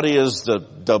 Nobody is the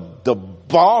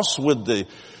boss with the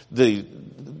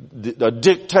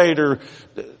dictator.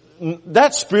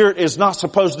 That spirit is not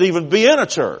supposed to even be in a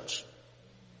church.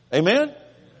 Amen?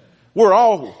 We're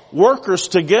all workers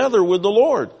together with the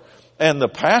Lord. And the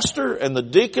pastor and the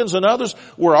deacons and others,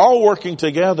 we're all working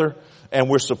together, and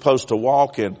we're supposed to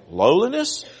walk in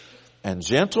lowliness and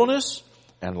gentleness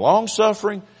and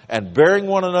long-suffering and bearing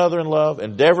one another in love,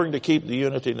 endeavoring to keep the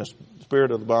unity and the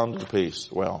spirit of the bond of peace.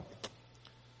 Well,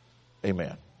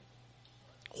 amen.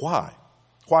 Why?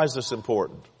 Why is this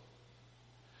important?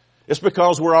 It's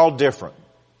because we're all different.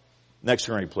 Next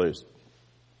screen, please.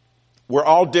 We're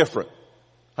all different.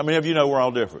 How many of you know we're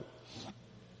all different?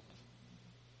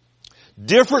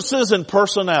 Differences in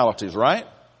personalities, right?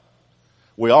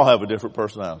 We all have a different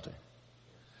personality.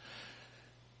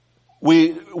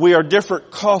 We are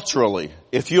different culturally.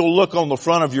 If you'll look on the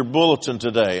front of your bulletin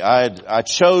today, I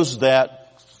chose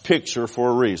that picture for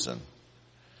a reason.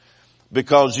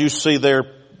 Because you see there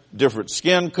different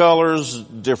skin colors,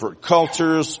 different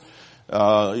cultures.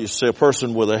 You see a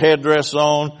person with a headdress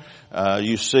on.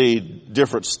 You see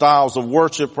different styles of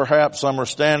worship perhaps. Some are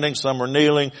standing, some are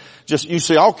kneeling. You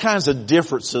see all kinds of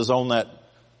differences on that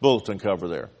bulletin cover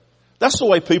there. That's the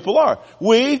way people are.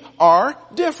 We are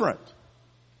different.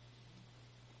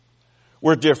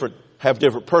 We're different, have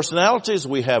different personalities.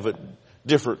 We have a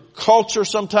different culture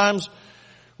sometimes.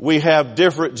 We have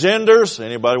different genders.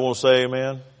 Anybody want to say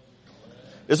amen?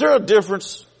 Is there a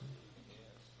difference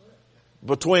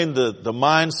between the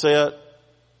mindset,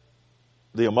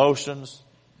 the emotions,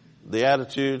 the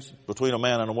attitudes between a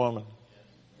man and a woman?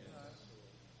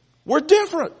 We're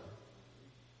different.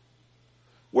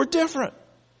 We're different.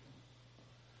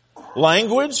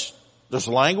 Language, there's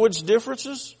language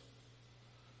differences.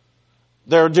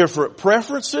 There are different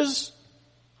preferences.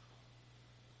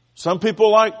 Some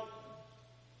people like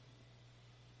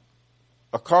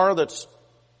a car that's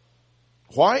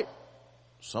white.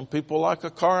 Some people like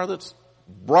a car that's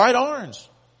bright orange.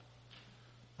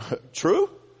 True?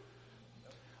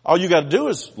 All you got to do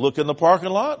is look in the parking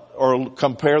lot or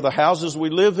compare the houses we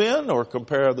live in or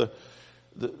compare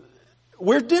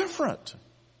we're different.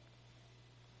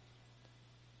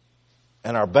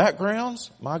 And our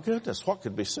backgrounds, my goodness, what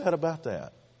could be said about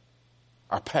that?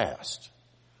 Our past.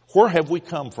 Where have we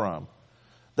come from?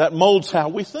 That molds how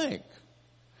we think.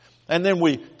 And then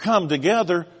we come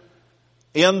together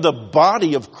in the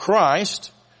body of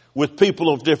Christ with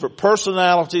people of different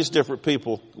personalities, different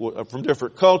people from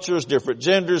different cultures, different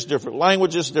genders, different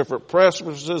languages, different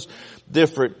preferences,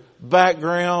 different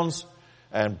backgrounds.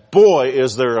 And boy,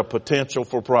 is there a potential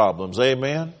for problems.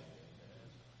 Amen?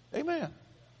 Amen.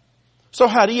 So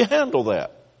how do you handle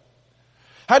that?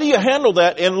 How do you handle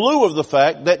that in lieu of the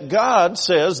fact that God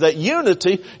says that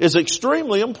unity is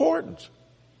extremely important?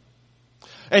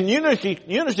 And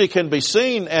unity can be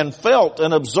seen and felt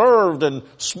and observed and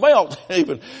smelt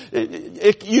even.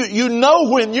 You know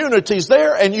when unity's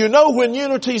there and you know when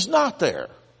unity's not there.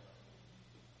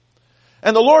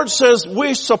 And the Lord says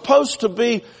we're supposed to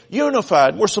be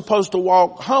unified. We're supposed to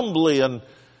walk humbly and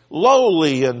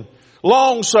lowly and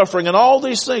long-suffering and all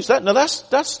these things.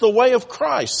 That's the way of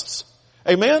Christ's.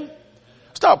 Amen?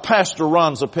 It's not Pastor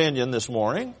Ron's opinion this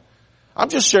morning. I'm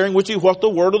just sharing with you what the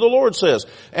Word of the Lord says.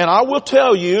 And I will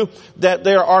tell you that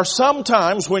there are some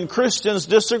times when Christians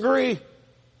disagree.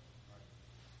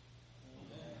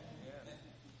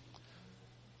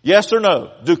 Yes or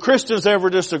no? Do Christians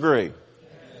ever disagree?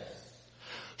 Yes.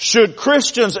 Should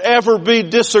Christians ever be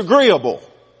disagreeable?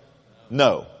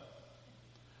 No.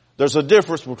 There's a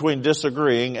difference between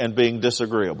disagreeing and being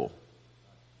disagreeable.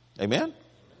 Amen?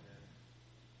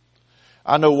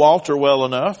 I know Walter well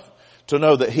enough to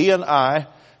know that he and I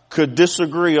could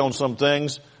disagree on some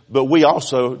things, but we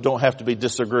also don't have to be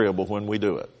disagreeable when we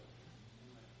do it.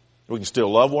 We can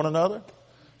still love one another,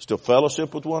 still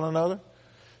fellowship with one another.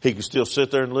 He can still sit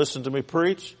there and listen to me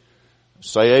preach,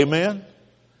 say amen.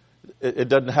 It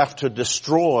doesn't have to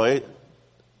destroy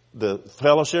the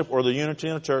fellowship or the unity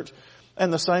in a church.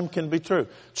 And the same can be true.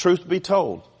 Truth be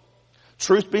told,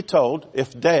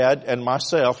 if Dad and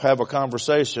myself have a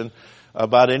conversation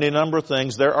about any number of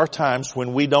things, there are times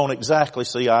when we don't exactly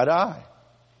see eye to eye.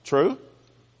 True?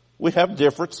 We have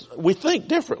difference. We think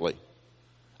differently.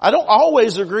 I don't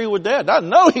always agree with Dad. I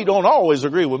know he don't always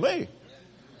agree with me.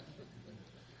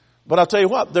 But I'll tell you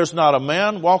what, there's not a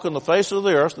man walking the face of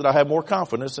the earth that I have more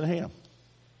confidence in him.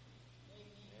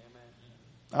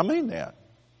 I mean that.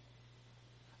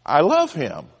 I love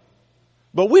him.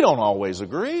 But we don't always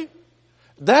agree.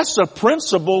 That's a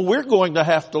principle we're going to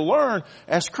have to learn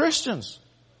as Christians.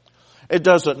 It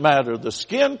doesn't matter the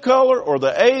skin color or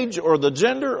the age or the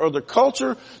gender or the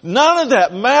culture. None of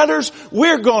that matters.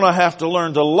 We're going to have to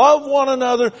learn to love one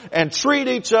another and treat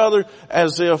each other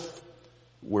as if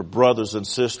we're brothers and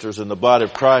sisters in the body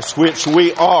of Christ, which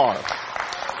we are.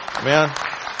 Amen.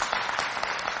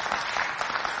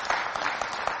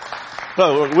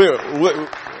 So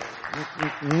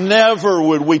never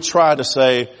would we try to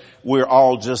say we're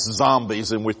all just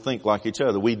zombies and we think like each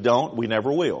other. We don't. We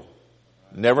never will.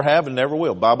 Never have and never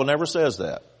will. Bible never says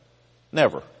that.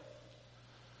 Never.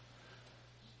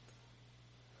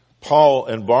 Paul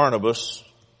and Barnabas,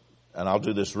 and I'll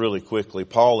do this really quickly.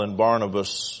 Paul and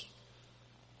Barnabas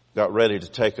got ready to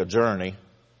take a journey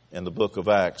in the book of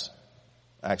Acts,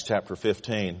 Acts chapter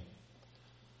 15.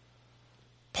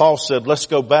 Paul said, let's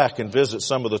go back and visit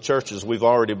some of the churches we've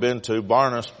already been to.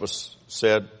 Barnabas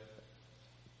said,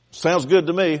 sounds good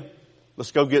to me.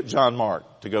 Let's go get John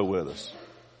Mark to go with us.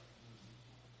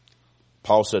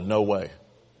 Paul said, no way.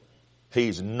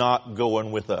 He's not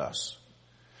going with us.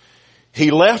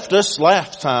 He left us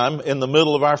last time in the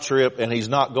middle of our trip, and he's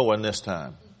not going this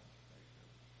time.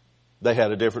 They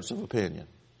had a difference of opinion.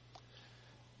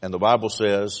 And the Bible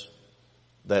says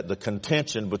that the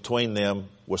contention between them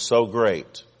was so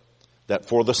great that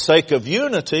for the sake of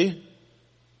unity,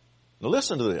 now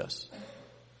listen to this.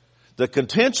 The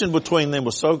contention between them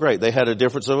was so great, they had a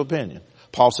difference of opinion.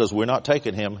 Paul says, we're not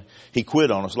taking him. He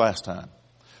quit on us last time.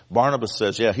 Barnabas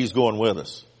says, yeah, he's going with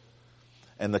us.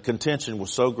 And the contention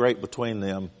was so great between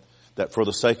them that for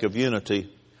the sake of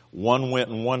unity, one went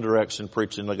in one direction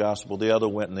preaching the gospel, the other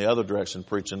went in the other direction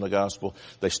preaching the gospel.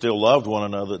 They still loved one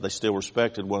another. They still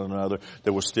respected one another.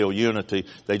 There was still unity.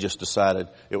 They just decided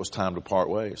it was time to part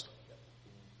ways.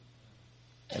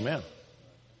 Amen.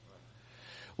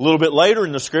 A little bit later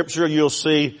in the scripture, you'll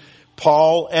see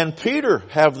Paul and Peter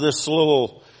have this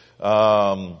little,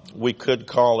 we could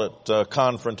call it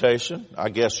confrontation. I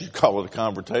guess you'd call it a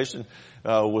confrontation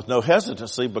with no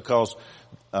hesitancy, because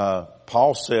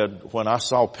Paul said, when I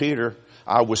saw Peter,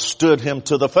 I withstood him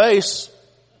to the face.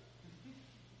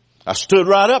 I stood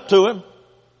right up to him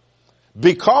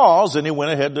because, and he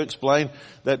went ahead to explain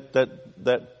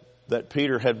that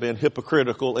Peter had been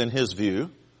hypocritical in his view,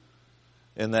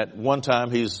 and that one time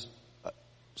he's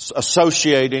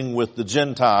associating with the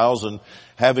Gentiles and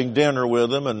having dinner with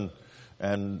them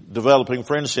and developing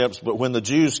friendships. But when the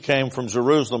Jews came from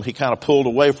Jerusalem, he kind of pulled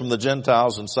away from the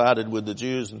Gentiles and sided with the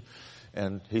Jews.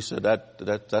 And he said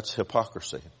that's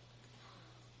hypocrisy.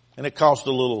 And it caused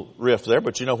a little rift there.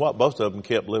 But you know what? Both of them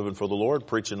kept living for the Lord,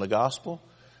 preaching the gospel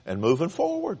and moving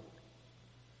forward.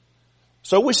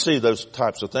 So we see those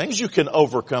types of things. You can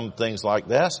overcome things like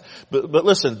that. But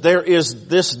listen, there is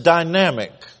this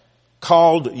dynamic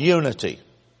called unity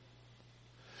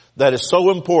that is so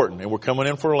important. And we're coming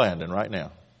in for a landing right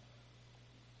now.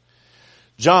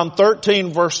 John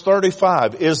 13 verse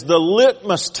 35 is the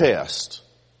litmus test.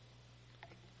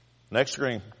 Next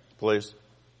screen, please.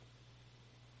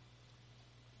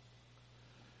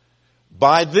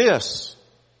 By this,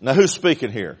 now who's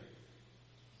speaking here?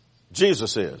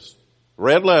 Jesus is.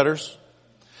 Red letters.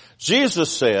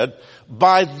 Jesus said,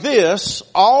 by this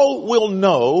all will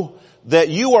know that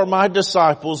you are my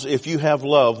disciples if you have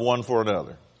love one for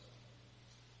another.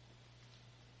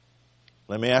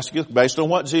 Let me ask you, based on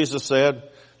what Jesus said,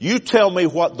 you tell me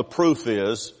what the proof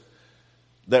is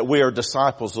that we are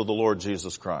disciples of the Lord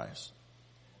Jesus Christ.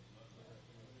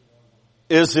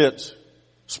 Is it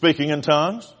speaking in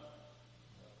tongues?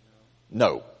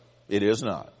 No, it is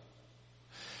not.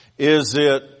 Is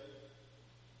it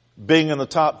being in the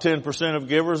top 10% of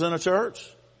givers in a church?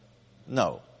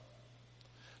 No.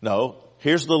 No.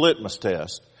 Here's the litmus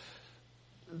test.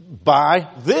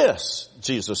 By this,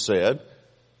 Jesus said,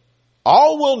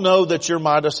 all will know that you're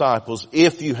my disciples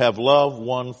if you have love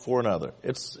one for another.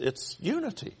 It's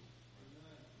unity.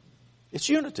 It's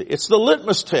unity. It's the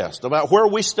litmus test about where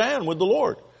we stand with the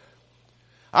Lord.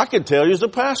 I can tell you as a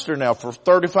pastor now for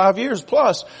 35 years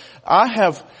plus, I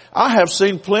have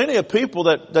seen plenty of people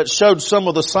that showed some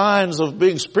of the signs of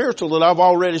being spiritual that I've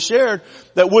already shared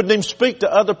that wouldn't even speak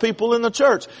to other people in the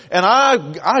church. And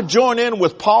I join in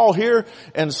with Paul here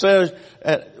and say,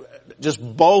 just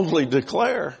boldly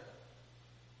declare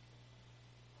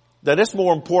that it's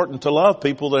more important to love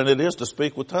people than it is to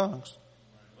speak with tongues.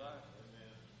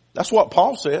 That's what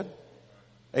Paul said.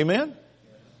 Amen?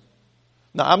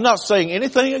 Now, I'm not saying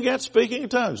anything against speaking in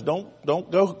tongues. Don't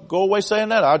go away saying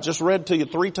that. I just read to you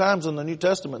 3 times in the New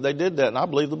Testament they did that, and I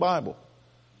believe the Bible.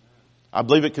 I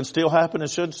believe it can still happen and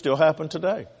should still happen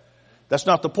today. That's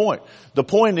not the point. The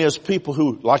point is people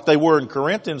who, like they were in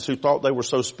Corinthians, who thought they were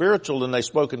so spiritual and they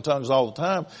spoke in tongues all the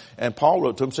time, and Paul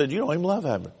wrote to them and said, you don't even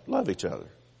love each other.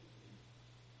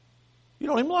 You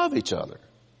don't even love each other.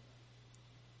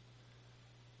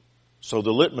 So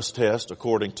the litmus test,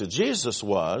 according to Jesus,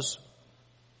 was,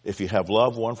 if you have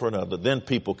love one for another, then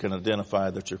people can identify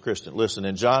that you're Christian. Listen,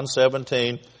 in John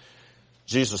 17,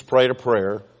 Jesus prayed a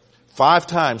prayer. 5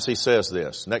 times he says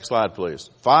this. Next slide,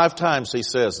 please. 5 times he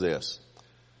says this,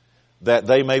 that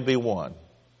they may be one.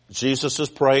 Jesus is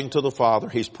praying to the Father.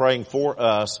 He's praying for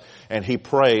us, and he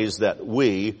prays that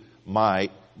we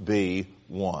might be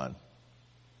one.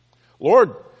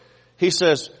 Lord, he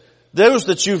says, those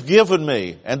that you've given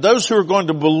me and those who are going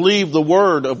to believe the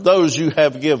word of those you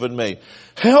have given me,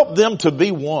 help them to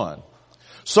be one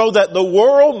so that the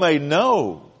world may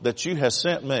know that you have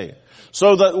sent me,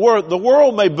 so that the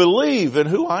world may believe in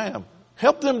who I am.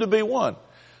 Help them to be one.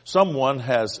 Someone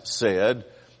has said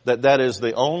that is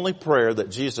the only prayer that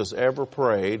Jesus ever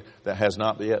prayed that has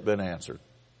not yet been answered.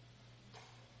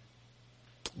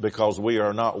 Because we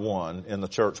are not one in the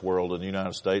church world in the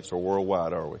United States or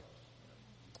worldwide, are we?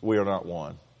 We are not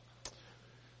one.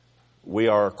 We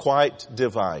are quite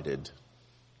divided.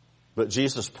 But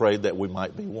Jesus prayed that we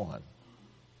might be one.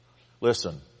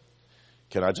 Listen,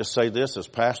 can I just say this as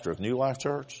pastor of New Life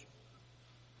Church?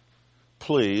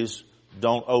 Please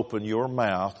don't open your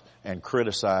mouth and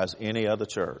criticize any other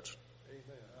church.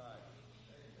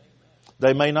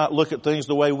 They may not look at things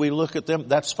the way we look at them.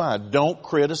 That's fine. Don't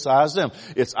criticize them.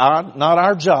 It's not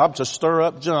our job to stir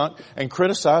up junk and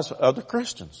criticize other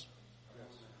Christians.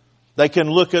 They can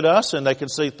look at us and they can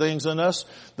see things in us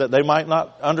that they might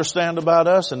not understand about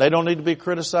us, and they don't need to be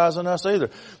criticizing us either.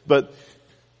 But,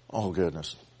 oh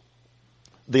goodness.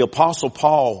 The Apostle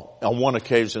Paul on one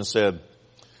occasion said,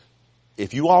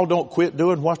 if you all don't quit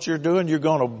doing what you're doing, you're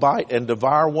going to bite and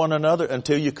devour one another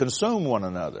until you consume one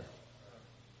another.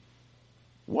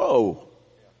 Whoa.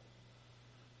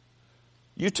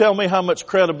 You tell me how much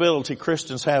credibility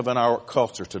Christians have in our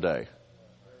culture today.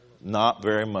 Not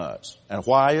very much. And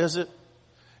why is it?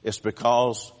 It's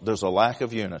because there's a lack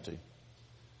of unity.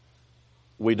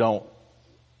 We don't,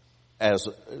 as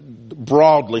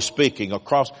broadly speaking,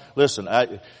 across, listen,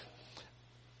 a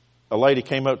lady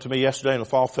came up to me yesterday in the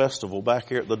fall festival back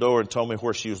here at the door and told me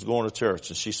where she was going to church.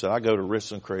 And she said, I go to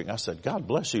Richland Creek. And I said, God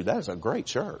bless you. That is a great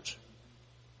church.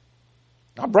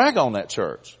 I brag on that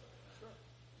church.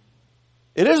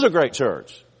 It is a great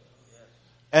church.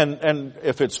 And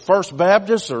if it's First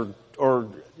Baptist or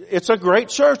it's a great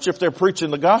church if they're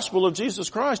preaching the gospel of Jesus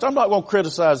Christ. I'm not going to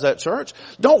criticize that church.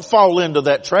 Don't fall into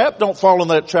that trap. Don't fall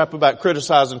into that trap about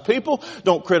criticizing people.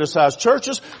 Don't criticize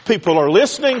churches. People are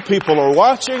listening. People are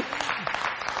watching.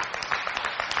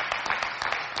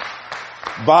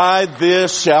 By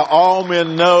this shall all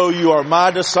men know you are my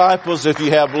disciples if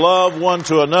you have love one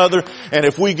to another. And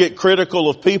if we get critical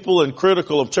of people and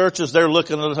critical of churches, they're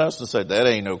looking at us and say, that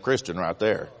ain't no Christian right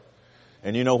there.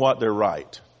 And you know what? They're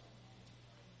right.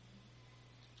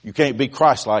 You can't be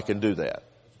Christ-like and do that.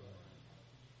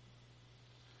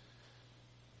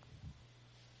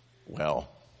 Well,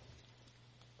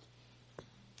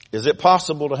 is it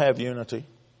possible to have unity?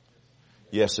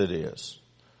 Yes, it is.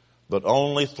 But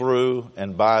only through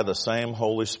and by the same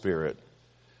Holy Spirit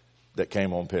that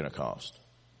came on Pentecost.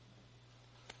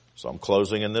 So I'm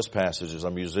closing in this passage as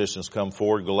our musicians come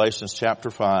forward. Galatians chapter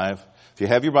 5. If you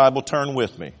have your Bible, turn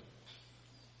with me.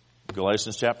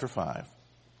 Galatians chapter 5.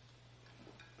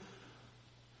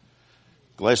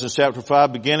 Galatians chapter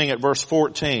 5, beginning at verse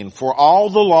 14. For all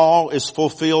the law is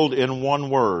fulfilled in one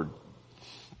word.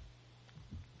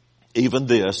 Even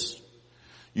this,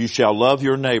 you shall love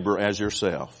your neighbor as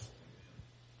yourself.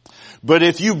 But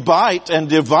if you bite and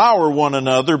devour one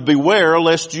another, beware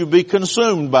lest you be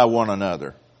consumed by one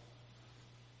another.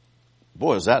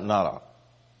 Boy, is that not an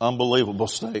unbelievable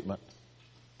statement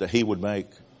that he would make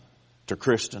to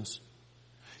Christians?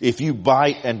 If you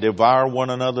bite and devour one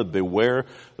another, beware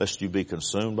lest you be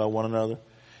consumed by one another.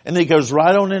 And then he goes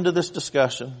right on into this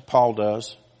discussion, Paul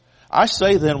does. I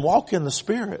say then, walk in the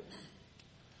Spirit,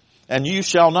 and you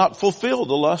shall not fulfill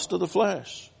the lust of the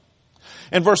flesh.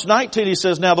 In verse 19 he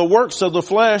says, now the works of the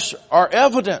flesh are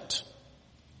evident,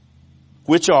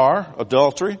 which are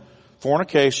adultery,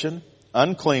 fornication,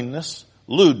 uncleanness,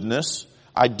 lewdness,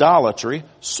 idolatry,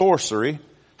 sorcery,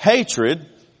 hatred,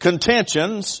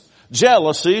 contentions,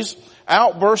 jealousies,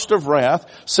 outburst of wrath,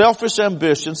 selfish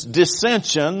ambitions,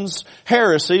 dissensions,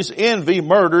 heresies, envy,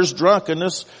 murders,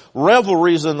 drunkenness,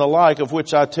 revelries, and the like, of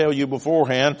which I tell you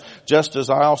beforehand, just as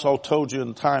I also told you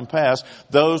in time past,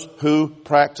 those who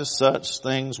practice such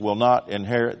things will not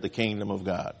inherit the kingdom of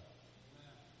God.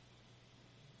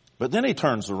 But then he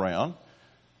turns around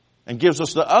and gives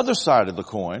us the other side of the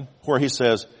coin, where he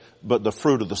says, but the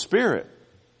fruit of the Spirit.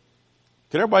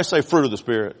 Can everybody say fruit of the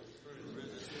Spirit?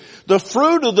 The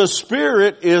fruit of the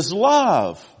Spirit is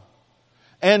love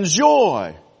and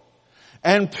joy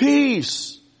and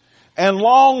peace and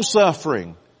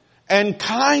long-suffering and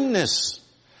kindness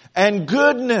and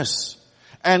goodness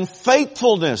and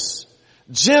faithfulness,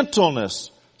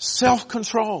 gentleness,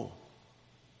 self-control.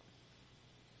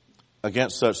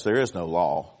 Against such there is no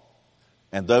law.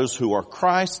 And those who are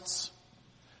Christ's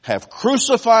have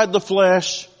crucified the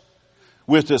flesh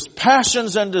with its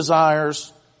passions and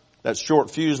desires. That short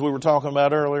fuse we were talking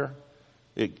about earlier,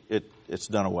 it's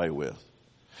done away with.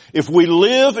 If we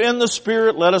live in the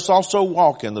Spirit, let us also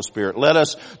walk in the Spirit. Let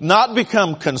us not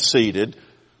become conceited,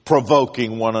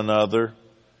 provoking one another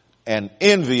and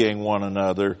envying one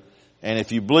another. And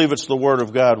if you believe it's the Word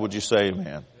of God, would you say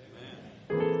amen?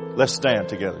 Amen. Let's stand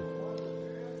together.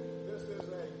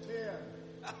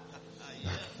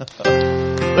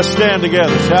 Let's stand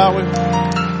together, shall we?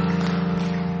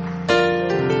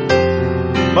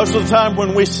 Most of the time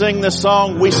when we sing this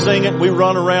song, we sing it, we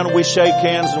run around and we shake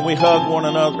hands and we hug one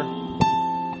another.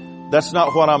 That's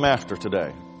not what I'm after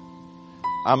today.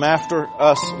 I'm after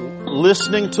us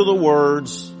listening to the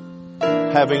words,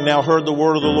 having now heard the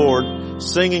word of the Lord,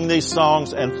 singing these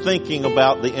songs and thinking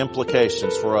about the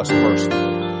implications for us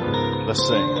personally. Let's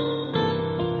sing it.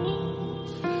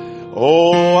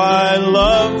 Oh, I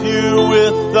love you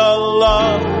with the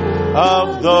love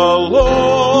of the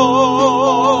Lord.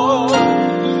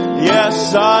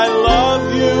 Yes, I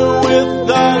love you with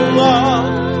the love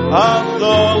of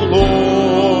the Lord.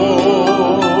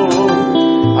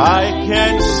 I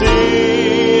can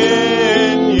see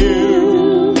in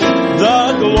you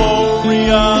the glory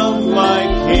of my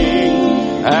King,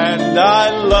 and I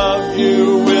love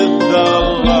you with the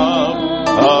love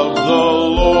of the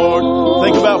Lord.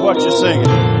 Think about what you're singing.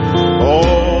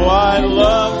 Oh, I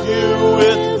love you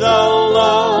with the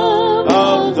love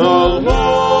of the Lord.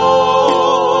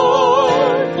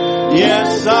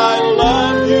 Yes, I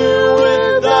love you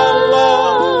with the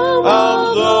love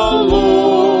of the Lord.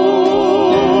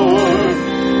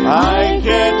 I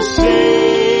can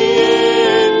see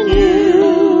in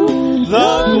you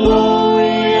the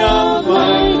glory of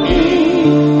my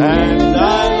King, and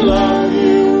I love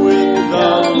you with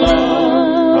the love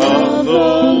of the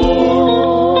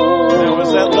Lord. Now,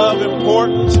 is that love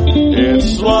important?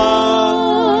 It's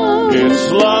love.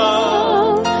 It's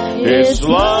love. It's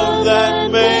love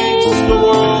that makes the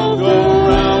world go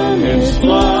round. It's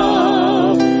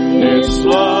love. It's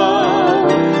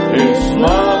love. It's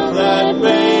love that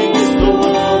makes the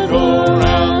world go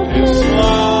round. It's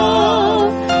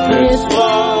love. It's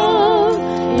love.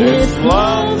 It's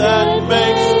love that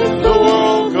makes the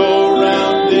world go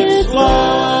round. It's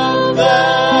love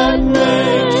that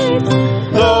makes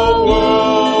the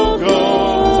world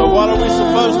go. So what are we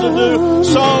supposed to do?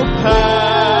 So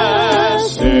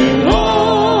pass it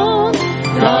on.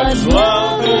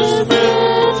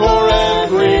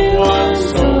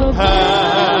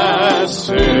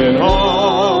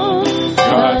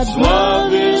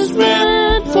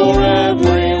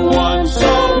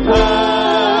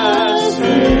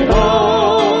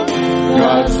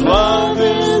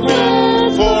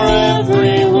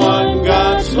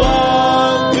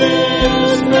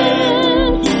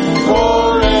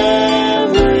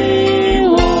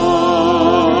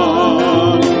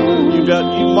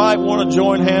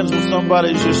 join hands with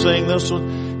somebody as you sing this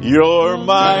one? You're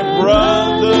my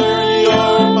brother,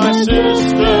 you're my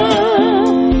sister,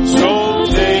 so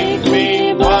take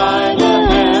me by the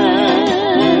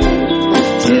hand.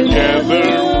 Together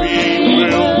we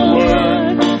will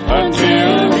work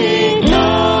until He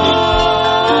comes.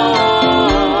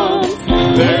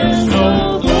 There's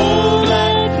no foe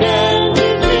that can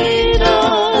defeat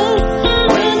us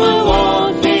when we're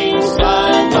walking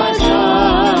side by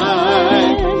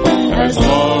side. As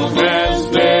long as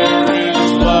there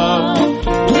is love,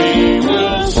 we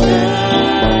will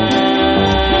stand.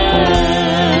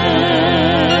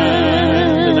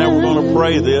 And now we're going to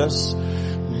pray this.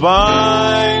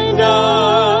 Bind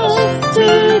us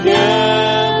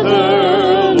together,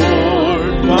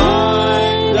 Lord.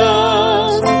 Bind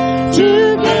us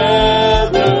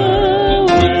together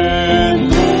with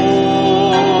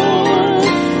cords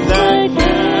that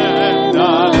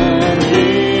cannot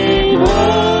be broken.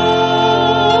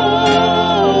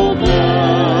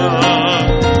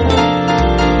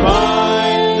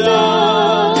 Bind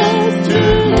us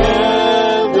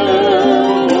together,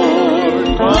 Lord.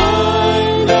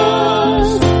 Bind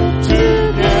us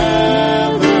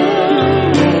together,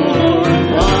 Lord.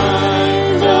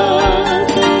 Bind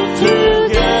us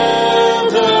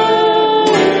together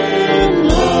with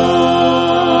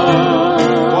love.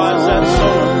 Why is that so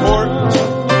important?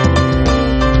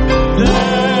 There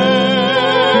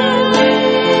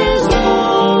is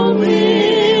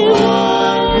only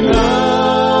one God.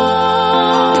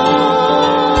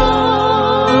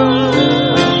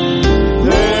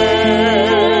 There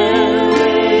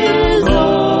is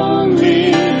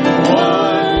only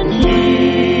one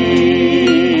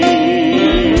King.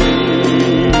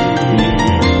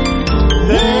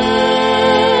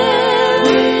 There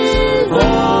is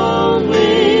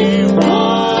only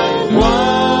one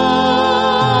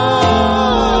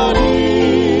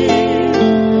body,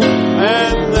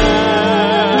 and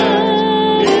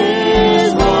that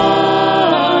is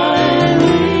why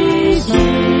we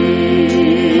sing.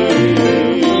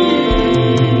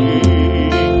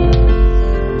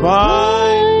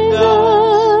 Bind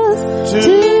us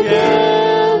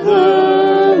together,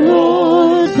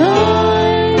 Lord.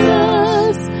 Bind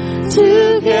us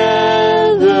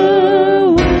together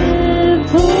with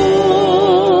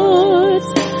cords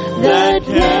that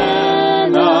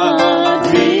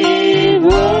cannot be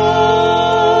broken.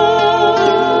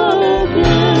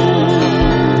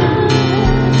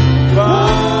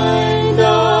 Bind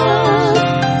us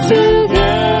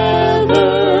together,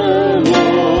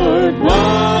 Lord.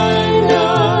 Bind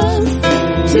us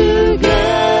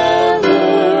together,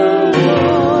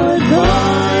 Lord.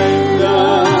 Bind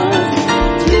us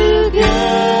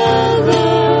together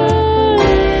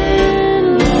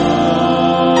in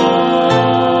love.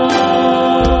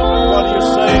 What do you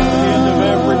say at the end of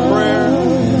every prayer? Amen.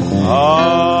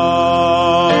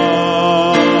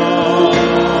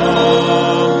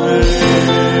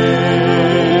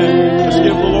 Let's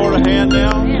give the Lord a hand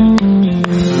now.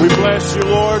 We bless you,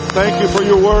 Lord. Thank you for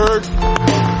your word.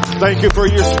 Thank you for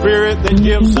your spirit that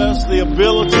gives us the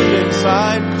ability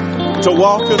inside to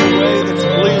walk in a way that's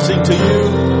pleasing to you.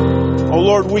 Oh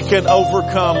Lord, we can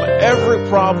overcome every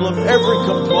problem, every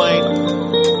complaint,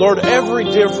 Lord, every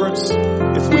difference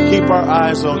if we keep our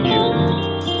eyes on you.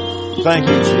 Thank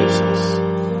you, Jesus.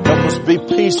 Help us be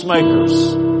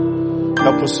peacemakers.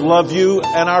 Help us love you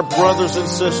and our brothers and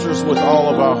sisters with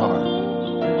all of our heart.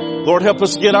 Lord, help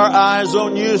us get our eyes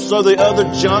on you so the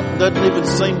other junk doesn't even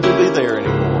seem to be there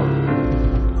anymore.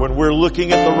 When we're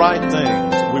looking at the right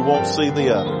things, we won't see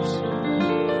the others.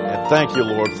 And thank you,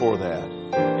 Lord, for that.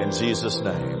 In Jesus'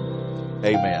 name,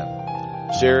 amen.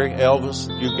 Sherry, Elvis,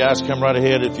 you guys come right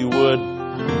ahead if you would.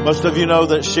 Most of you know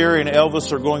that Sherry and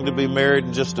Elvis are going to be married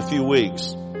in just a few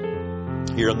weeks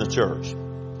here in the church.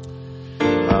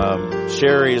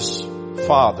 Sherry's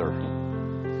father,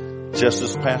 just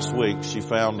this past week, she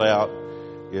found out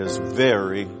is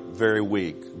very, very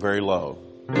weak, very low.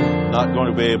 Not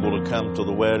going to be able to come to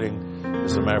the wedding.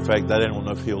 As a matter of fact, they don't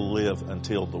know if he'll live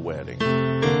until the wedding.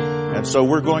 And so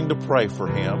we're going to pray for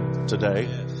him today.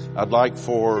 I'd like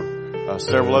for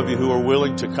several of you who are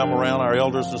willing to come around, our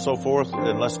elders and so forth,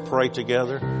 and let's pray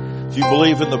together. If you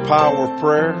believe in the power of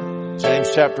prayer, James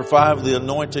chapter 5, the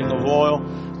anointing of oil,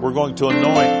 we're going to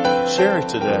anoint Sherry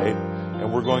today,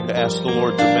 and we're going to ask the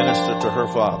Lord to minister to her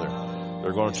father.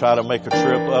 They're going to try to make a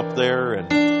trip up there and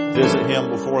visit him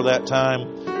before that time.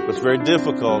 But it's very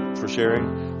difficult for Sherry.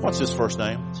 What's his first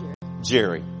name?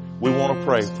 Jerry. We want to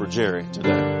pray for Jerry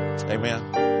today.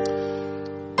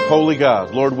 Amen. Holy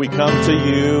God, Lord, we come to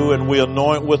you and we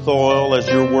anoint with oil as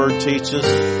your word teaches.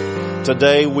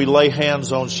 Today we lay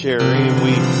hands on Sherry and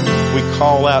we we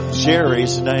call out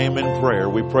Jerry's name in prayer.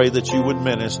 We pray that you would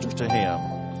minister to him.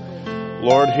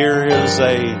 Lord, here is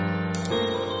a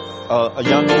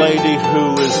young lady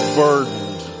who is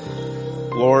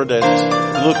burdened, Lord, at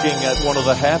looking at one of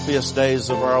the happiest days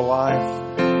of our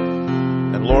life.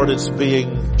 And Lord, it's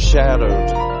being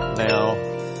shadowed now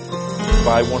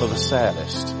by one of the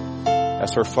saddest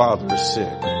as her father is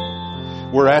sick.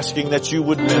 We're asking that you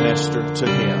would minister to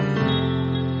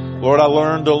him. Lord, I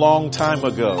learned a long time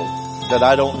ago that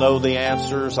I don't know the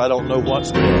answers. I don't know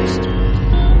what's best.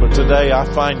 But today I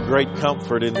find great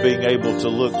comfort in being able to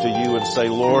look to you and say,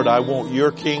 Lord, I want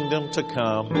your kingdom to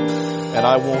come and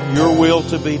I want your will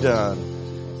to be done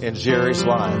in Jerry's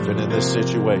life and in this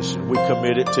situation. We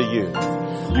commit it to you.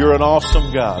 You're an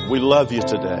awesome God. We love you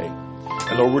today.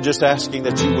 And Lord, we're just asking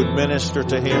that you would minister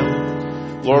to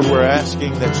him. Lord, we're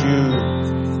asking that you,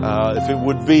 if it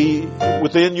would be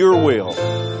within your will,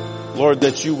 Lord,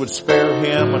 that you would spare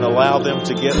him and allow them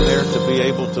to get there to be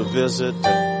able to visit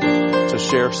and to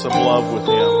share some love with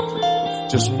him.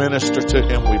 Just minister to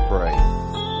him, we pray.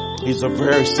 He's a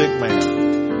very sick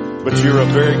man, but you're a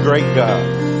very great God,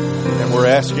 and we're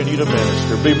asking you to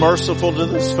minister. Be merciful to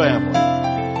this family.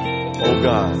 Oh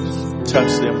God,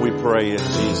 touch them, we pray in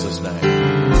Jesus'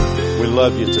 name. We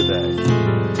love you today.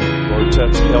 Lord,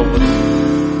 touch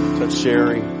Elvis, touch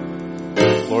Sherry.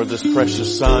 Lord, this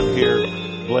precious son here,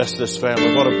 bless this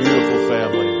family. What a beautiful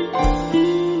family.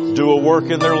 Do a work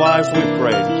in their lives, we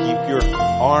pray, to keep your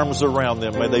arms around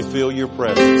them. May they feel your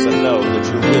presence and know that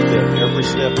you're with them every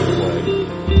step of the way.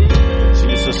 In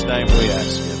Jesus' name we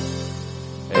ask it.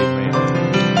 Amen.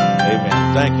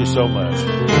 Amen. Thank you so much.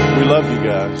 We love you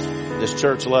guys. This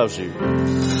church loves you.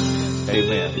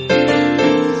 Amen.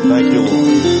 Thank you,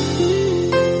 Lord.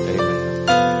 Amen.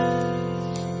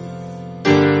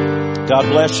 God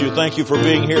bless you. Thank you for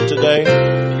being here today.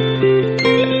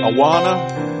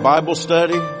 Awana Bible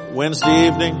study, Wednesday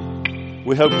evening.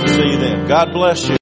 We hope to see you then. God bless you.